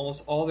correctly,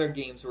 almost all their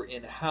games were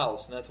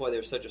in-house, and that's why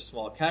there's such a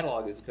small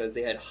catalog, is because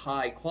they had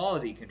high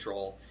quality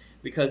control,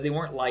 because they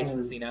weren't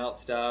licensing out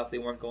stuff, they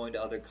weren't going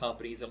to other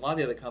companies, and a lot of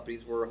the other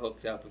companies were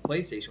hooked up with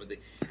PlayStation with it.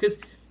 Because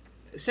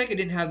Sega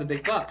didn't have the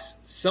big bucks.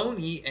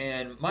 Sony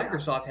and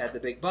Microsoft had the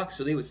big bucks,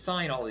 so they would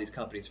sign all these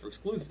companies for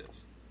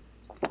exclusives.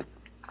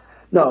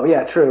 No,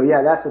 yeah, true.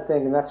 Yeah, that's the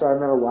thing, and that's why I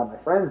remember a lot of my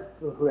friends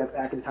who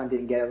back in the time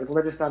didn't get it. I was like,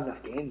 well, there's just not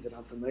enough games that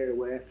I'm familiar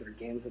with, or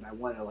games that I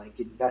want to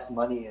invest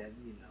money in,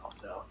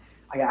 So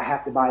I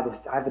have to buy this.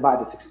 I have to buy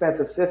this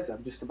expensive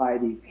system just to buy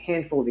these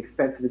handful of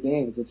expensive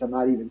games, which I'm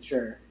not even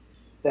sure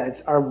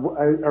that are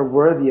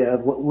worthy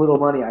of what little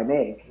money I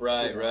make.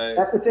 Right.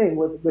 That's the thing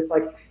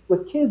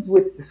with kids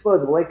with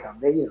disposable income.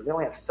 They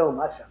only have so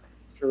much of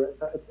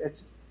it.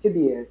 It could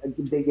be a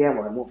big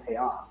gamble that won't pay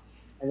off,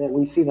 and then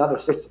we've seen other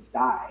systems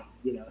die.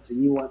 So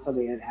you want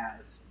something that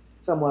has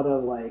somewhat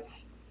of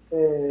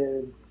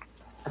a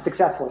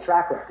successful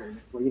track record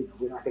where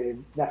we're not going to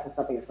invest in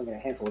something that's only a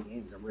handful of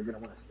games that we're going to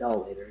want to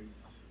sell later.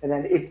 And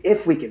then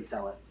if we can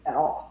sell it at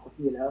all,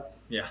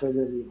 Yeah. Because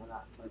we're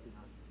not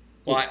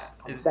on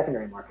the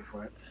secondary market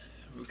for it.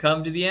 We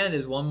come to the end.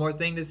 There's one more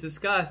thing to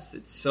discuss.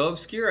 It's so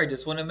obscure. I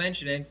just want to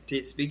mention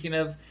it. Speaking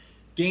of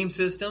game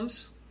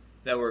systems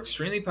that were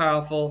extremely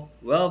powerful,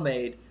 well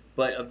made,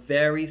 but a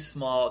very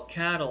small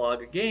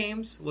catalog of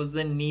games, was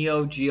the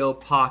Neo Geo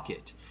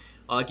Pocket.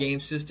 A game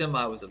system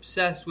I was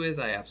obsessed with.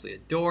 I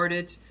absolutely adored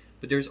it.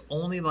 But there's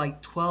only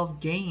 12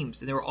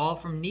 games, and they were all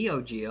from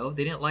Neo Geo.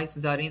 They didn't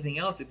license out anything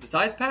else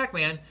besides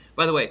Pac-Man.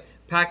 By the way,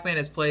 Pac-Man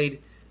has played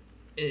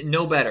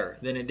no better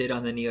than it did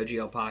on the Neo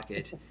Geo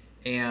Pocket.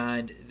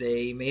 And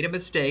they made a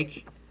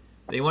mistake.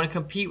 They want to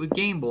compete with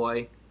Game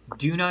Boy.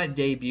 Do not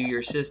debut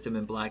your system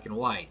in black and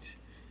white.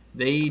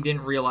 They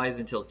didn't realize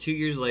until 2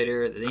 years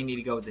later that they need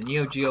to go with the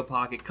Neo Geo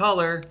Pocket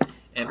Color,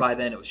 and by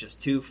then it was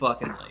just too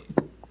fucking late.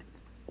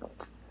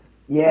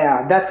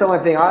 Yeah, that's the only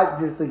thing.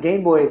 The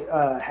Game Boy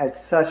had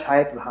such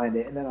hype behind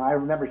it, and then I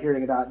remember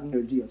hearing about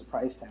Neo Geo's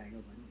price tag. I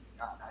was like,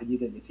 God, how you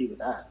didn't compete with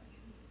that?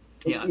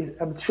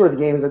 I'm sure the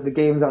games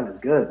aren't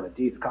as good, but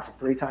geez, it costs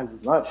 3 times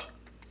as much.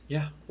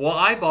 Yeah. Well,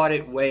 I bought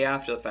it way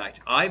after the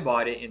fact. I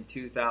bought it in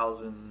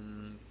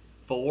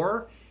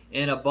 2004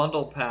 in a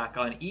bundle pack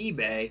on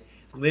eBay.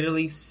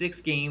 Literally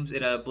 6 games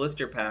in a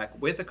blister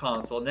pack with a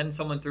console, and then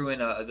someone threw in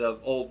the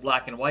old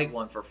black and white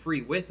one for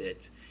free with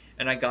it,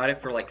 and I got it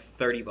for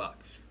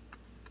 $30.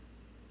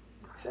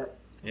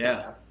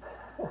 Yeah.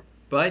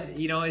 But,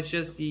 it's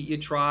just you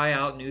try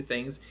out new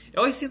things. It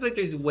always seems like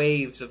there's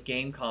waves of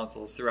game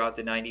consoles throughout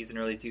the 90s and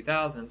early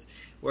 2000s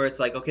where it's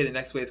like, okay, the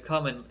next wave's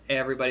coming,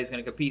 everybody's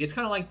going to compete. It's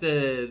kind of like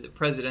the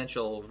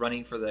presidential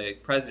running for the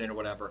president or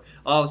whatever.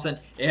 All of a sudden,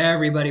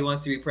 everybody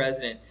wants to be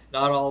president.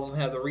 Not all of them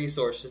have the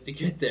resources to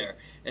get there.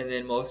 And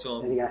then most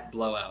of them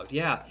blow out.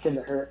 Yeah. Tend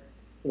to hurt.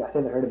 Yeah,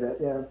 tend to hurt a bit,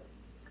 yeah.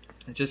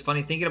 It's just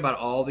funny thinking about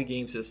all the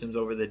game systems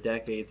over the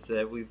decades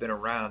that we've been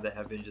around that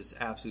have been just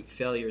absolute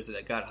failures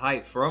that got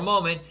hyped. For a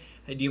moment,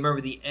 do you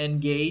remember the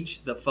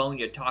N-Gage, the phone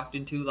you talked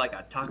into like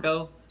a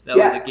taco?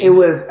 It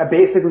was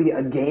basically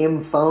a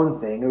game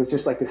phone thing. It was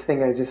just like this thing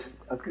that was just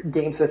a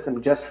game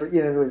system just for,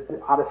 it was the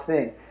oddest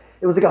thing.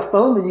 It was like a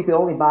phone that you could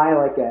only buy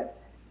at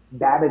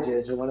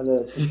Babbage's or one of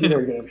those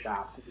computer game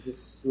shops. It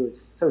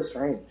was so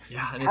strange.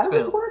 Yeah, and how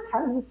did this work?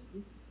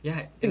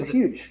 Yeah, it was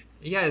huge.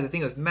 Yeah, the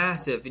thing was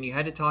massive, and you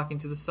had to talk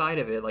into the side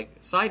of it,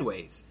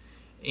 sideways.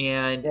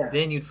 And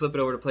then you'd flip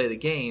it over to play the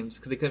games,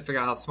 because they couldn't figure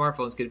out how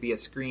smartphones could be a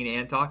screen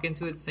and talk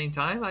into it at the same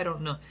time. I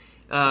don't know.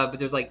 But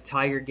there's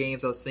Tiger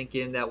Games, I was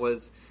thinking, that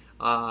was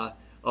a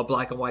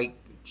black and white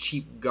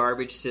cheap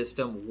garbage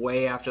system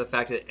way after the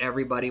fact that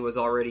everybody was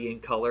already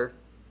in color.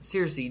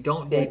 Seriously,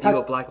 don't debut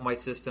a black and white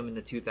system in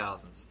the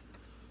 2000s.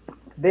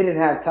 They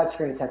didn't have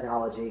touchscreen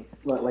technology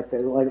like they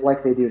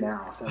do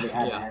now, so they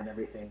had to have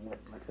everything with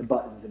the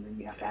buttons, and then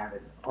you have to have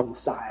it on the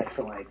side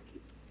for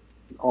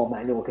all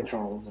manual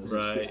controls. And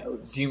right.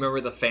 Do you remember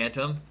the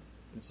Phantom?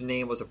 Its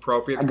name was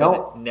appropriate because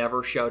it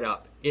never showed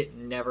up. It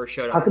never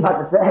showed up. I was about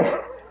to say.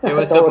 It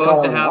was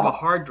supposed to have a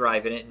hard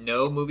drive in it,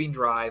 no moving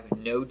drive,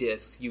 no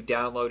discs. You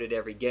downloaded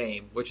every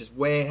game, which is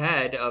way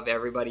ahead of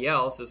everybody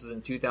else. This was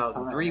in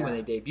 2003 when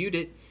they debuted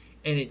it.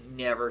 And it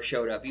never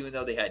showed up, even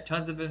though they had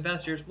tons of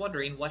investors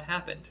wondering what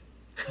happened.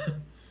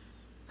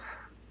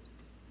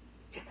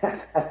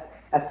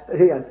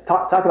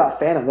 Talk about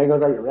Phantom. There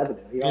goes all your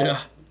revenue.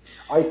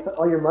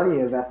 All your money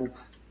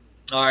investments.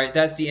 All right,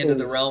 that's the end of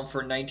the realm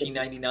for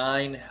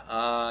 1999.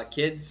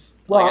 Kids.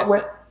 Well,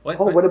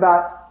 what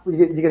about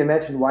you're going to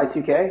mention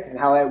Y2K and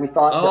how we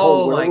thought the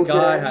whole world was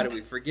God, how did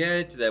we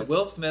forget that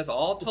Will Smith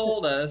all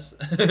told us,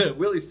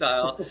 Willie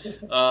style,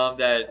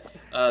 that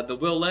the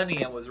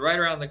millennium was right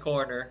around the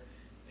corner.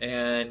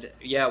 And,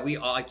 yeah,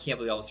 I can't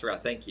believe I almost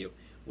forgot. Thank you.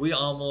 We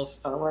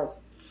almost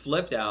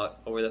flipped out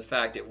over the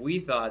fact that we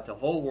thought the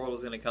whole world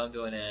was going to come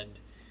to an end.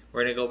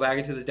 We're going to go back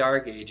into the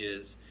dark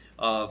ages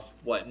of,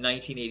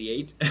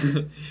 1988?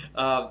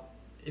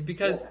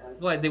 Because,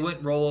 they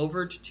wouldn't roll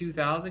over to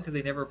 2000 because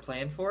they never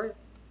planned for it?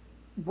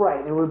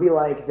 Right, it would be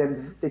like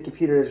the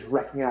computers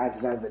recognized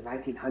it as the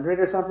 1900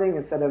 or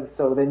something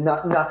so then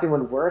nothing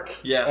would work.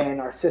 Yeah.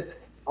 And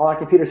all our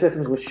computer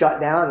systems would shut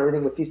down,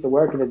 everything would cease to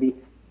work, and there'd be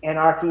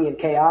anarchy and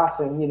chaos,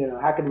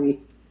 and how could we?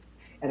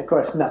 And of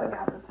course, nothing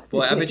happened.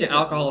 Boy, I bet you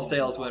alcohol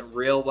sales went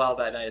real well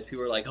that night as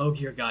people were like, "Oh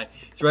dear God,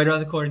 it's right around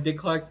the corner. Dick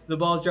Clark, the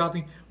ball's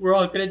dropping. We're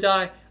all gonna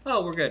die.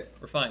 Oh, we're good.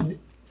 We're fine."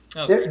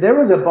 There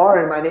was a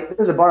bar in my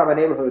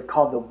neighborhood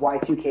called the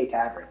Y2K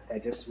Tavern.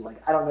 That just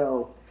I don't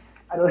know.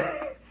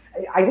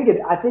 I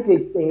think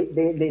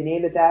they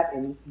named it that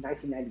in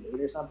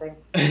 1998 or something.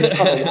 It's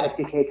called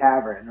the Y2K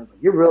Tavern, and I was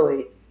like, "You're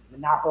really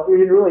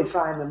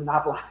trying to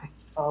monopolize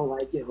on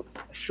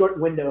a short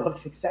window of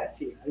success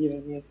here." You know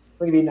what I mean? It's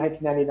going to be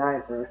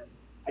 1999 for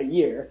a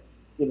year,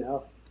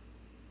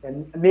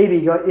 and maybe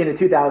into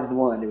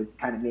 2001 it would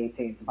kind of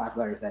maintain some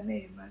popularity with that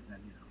name, but then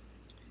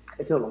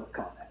it's no longer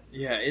called that.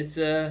 Yeah, it's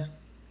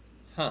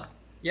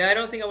Yeah, I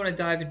don't think I want to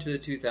dive into the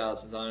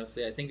 2000s,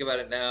 honestly. I think about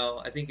it now.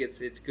 I think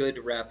it's good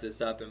to wrap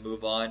this up and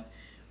move on.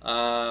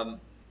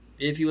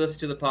 If you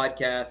listen to the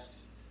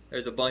podcasts,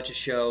 there's a bunch of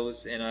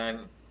shows, and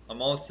I'm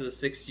almost to the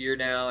 6th year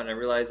now, and I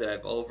realize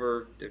that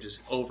they're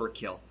just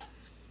overkill.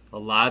 A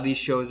lot of these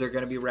shows are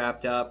going to be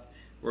wrapped up.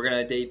 We're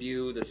going to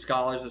debut the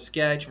Scholars of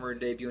Sketch, and we're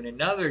debuting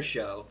another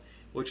show,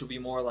 which will be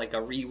more like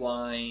a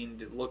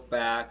rewind, look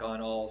back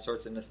on all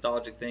sorts of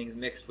nostalgic things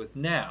mixed with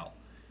now.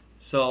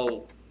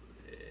 So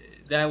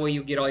that way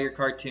you get all your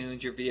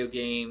cartoons, your video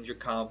games, your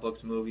comic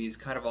books, movies,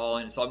 kind of all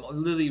in. So I'm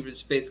literally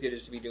basically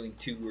just be doing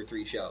 2 or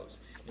 3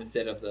 shows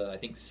instead of the, I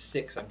think,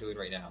 6 I'm doing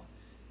right now.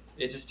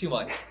 It's just too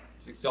much.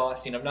 It's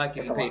exhausting. I'm not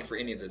getting paid for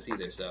any of this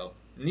either, so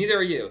neither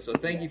are you. So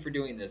thank you for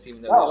doing this,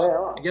 even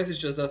though I guess it's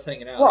just us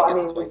hanging out. Well, I guess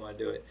that's why you want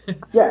to do it.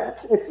 Yeah,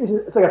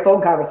 it's like a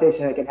phone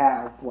conversation I can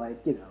have, once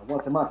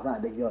a month. It's not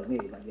a big deal to me.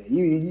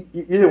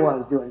 You're the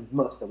ones doing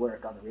most of the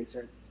work on the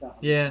research and stuff.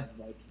 Yeah.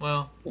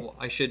 Well,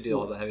 I should do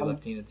all the heavy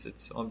lifting.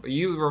 It's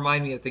you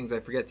remind me of things I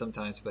forget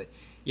sometimes, but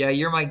yeah,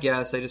 you're my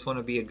guest. I just want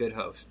to be a good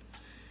host.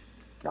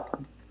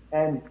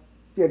 And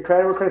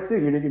credit where credit's due.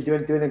 You're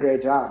doing a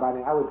great job.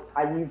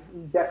 I mean,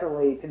 you've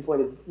definitely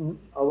pinpointed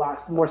a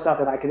lot more stuff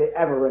than I could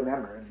ever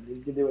remember,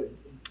 and you do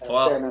a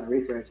fair amount of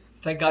research.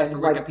 Thank God for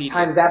Wikipedia.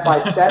 Times that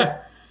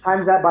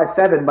by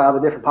 7 by all the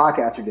different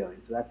podcasts you're doing.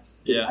 So that's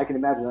I can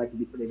imagine that can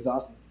be pretty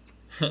exhausting.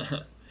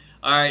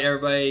 All right,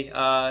 everybody.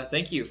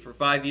 Thank you for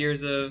 5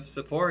 years of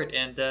support,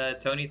 and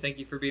Tony, thank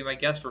you for being my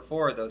guest for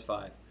 4 of those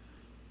 5.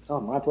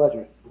 Oh, my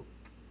pleasure.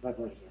 My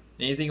pleasure.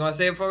 Anything you want to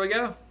say before we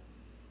go?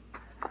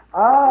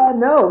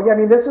 No. Yeah, I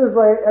mean, this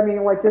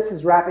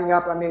is wrapping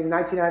up. I mean,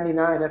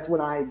 1999, that's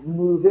when I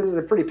moved. It was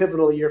a pretty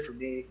pivotal year for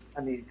me.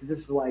 I mean, because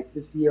this is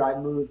this year I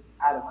moved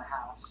out of my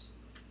house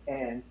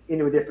and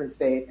into a different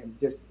state and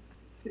just,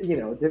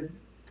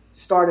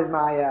 started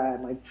my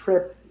my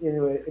trip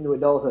into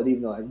adulthood,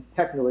 even though I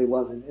technically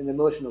wasn't an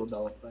emotional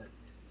adult, but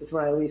it's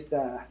when I at least,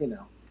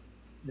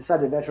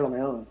 decided to venture on my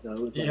own. So it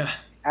was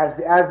as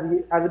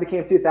it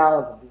became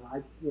 2000,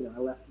 I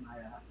left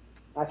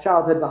my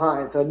childhood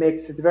behind, so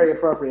it's very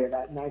appropriate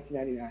that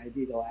 1999 would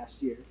be the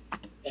last year.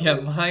 Yeah,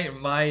 my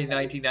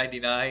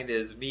 1999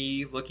 is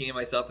me looking at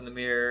myself in the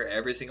mirror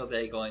every single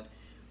day going,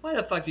 why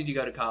the fuck did you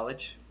go to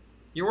college?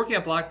 You're working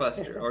at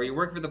Blockbuster, or you're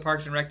working for the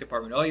Parks and Rec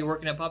department. Oh, you're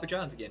working at Papa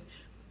John's again.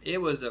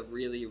 It was a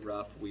really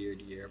rough,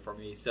 weird year for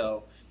me.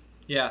 So,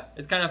 yeah,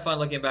 it's kind of fun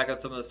looking back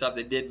at some of the stuff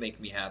that did make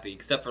me happy,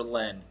 except for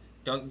Len.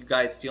 Don't you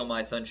guys steal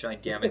my sunshine,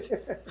 damn it.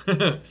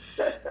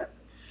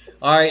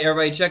 All right,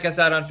 everybody, check us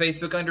out on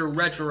Facebook under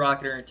Retro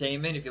Rocket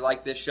Entertainment. If you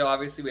like this show,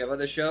 obviously we have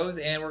other shows,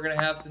 and we're going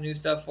to have some new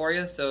stuff for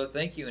you. So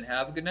thank you, and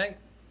have a good night.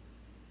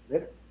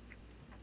 Later.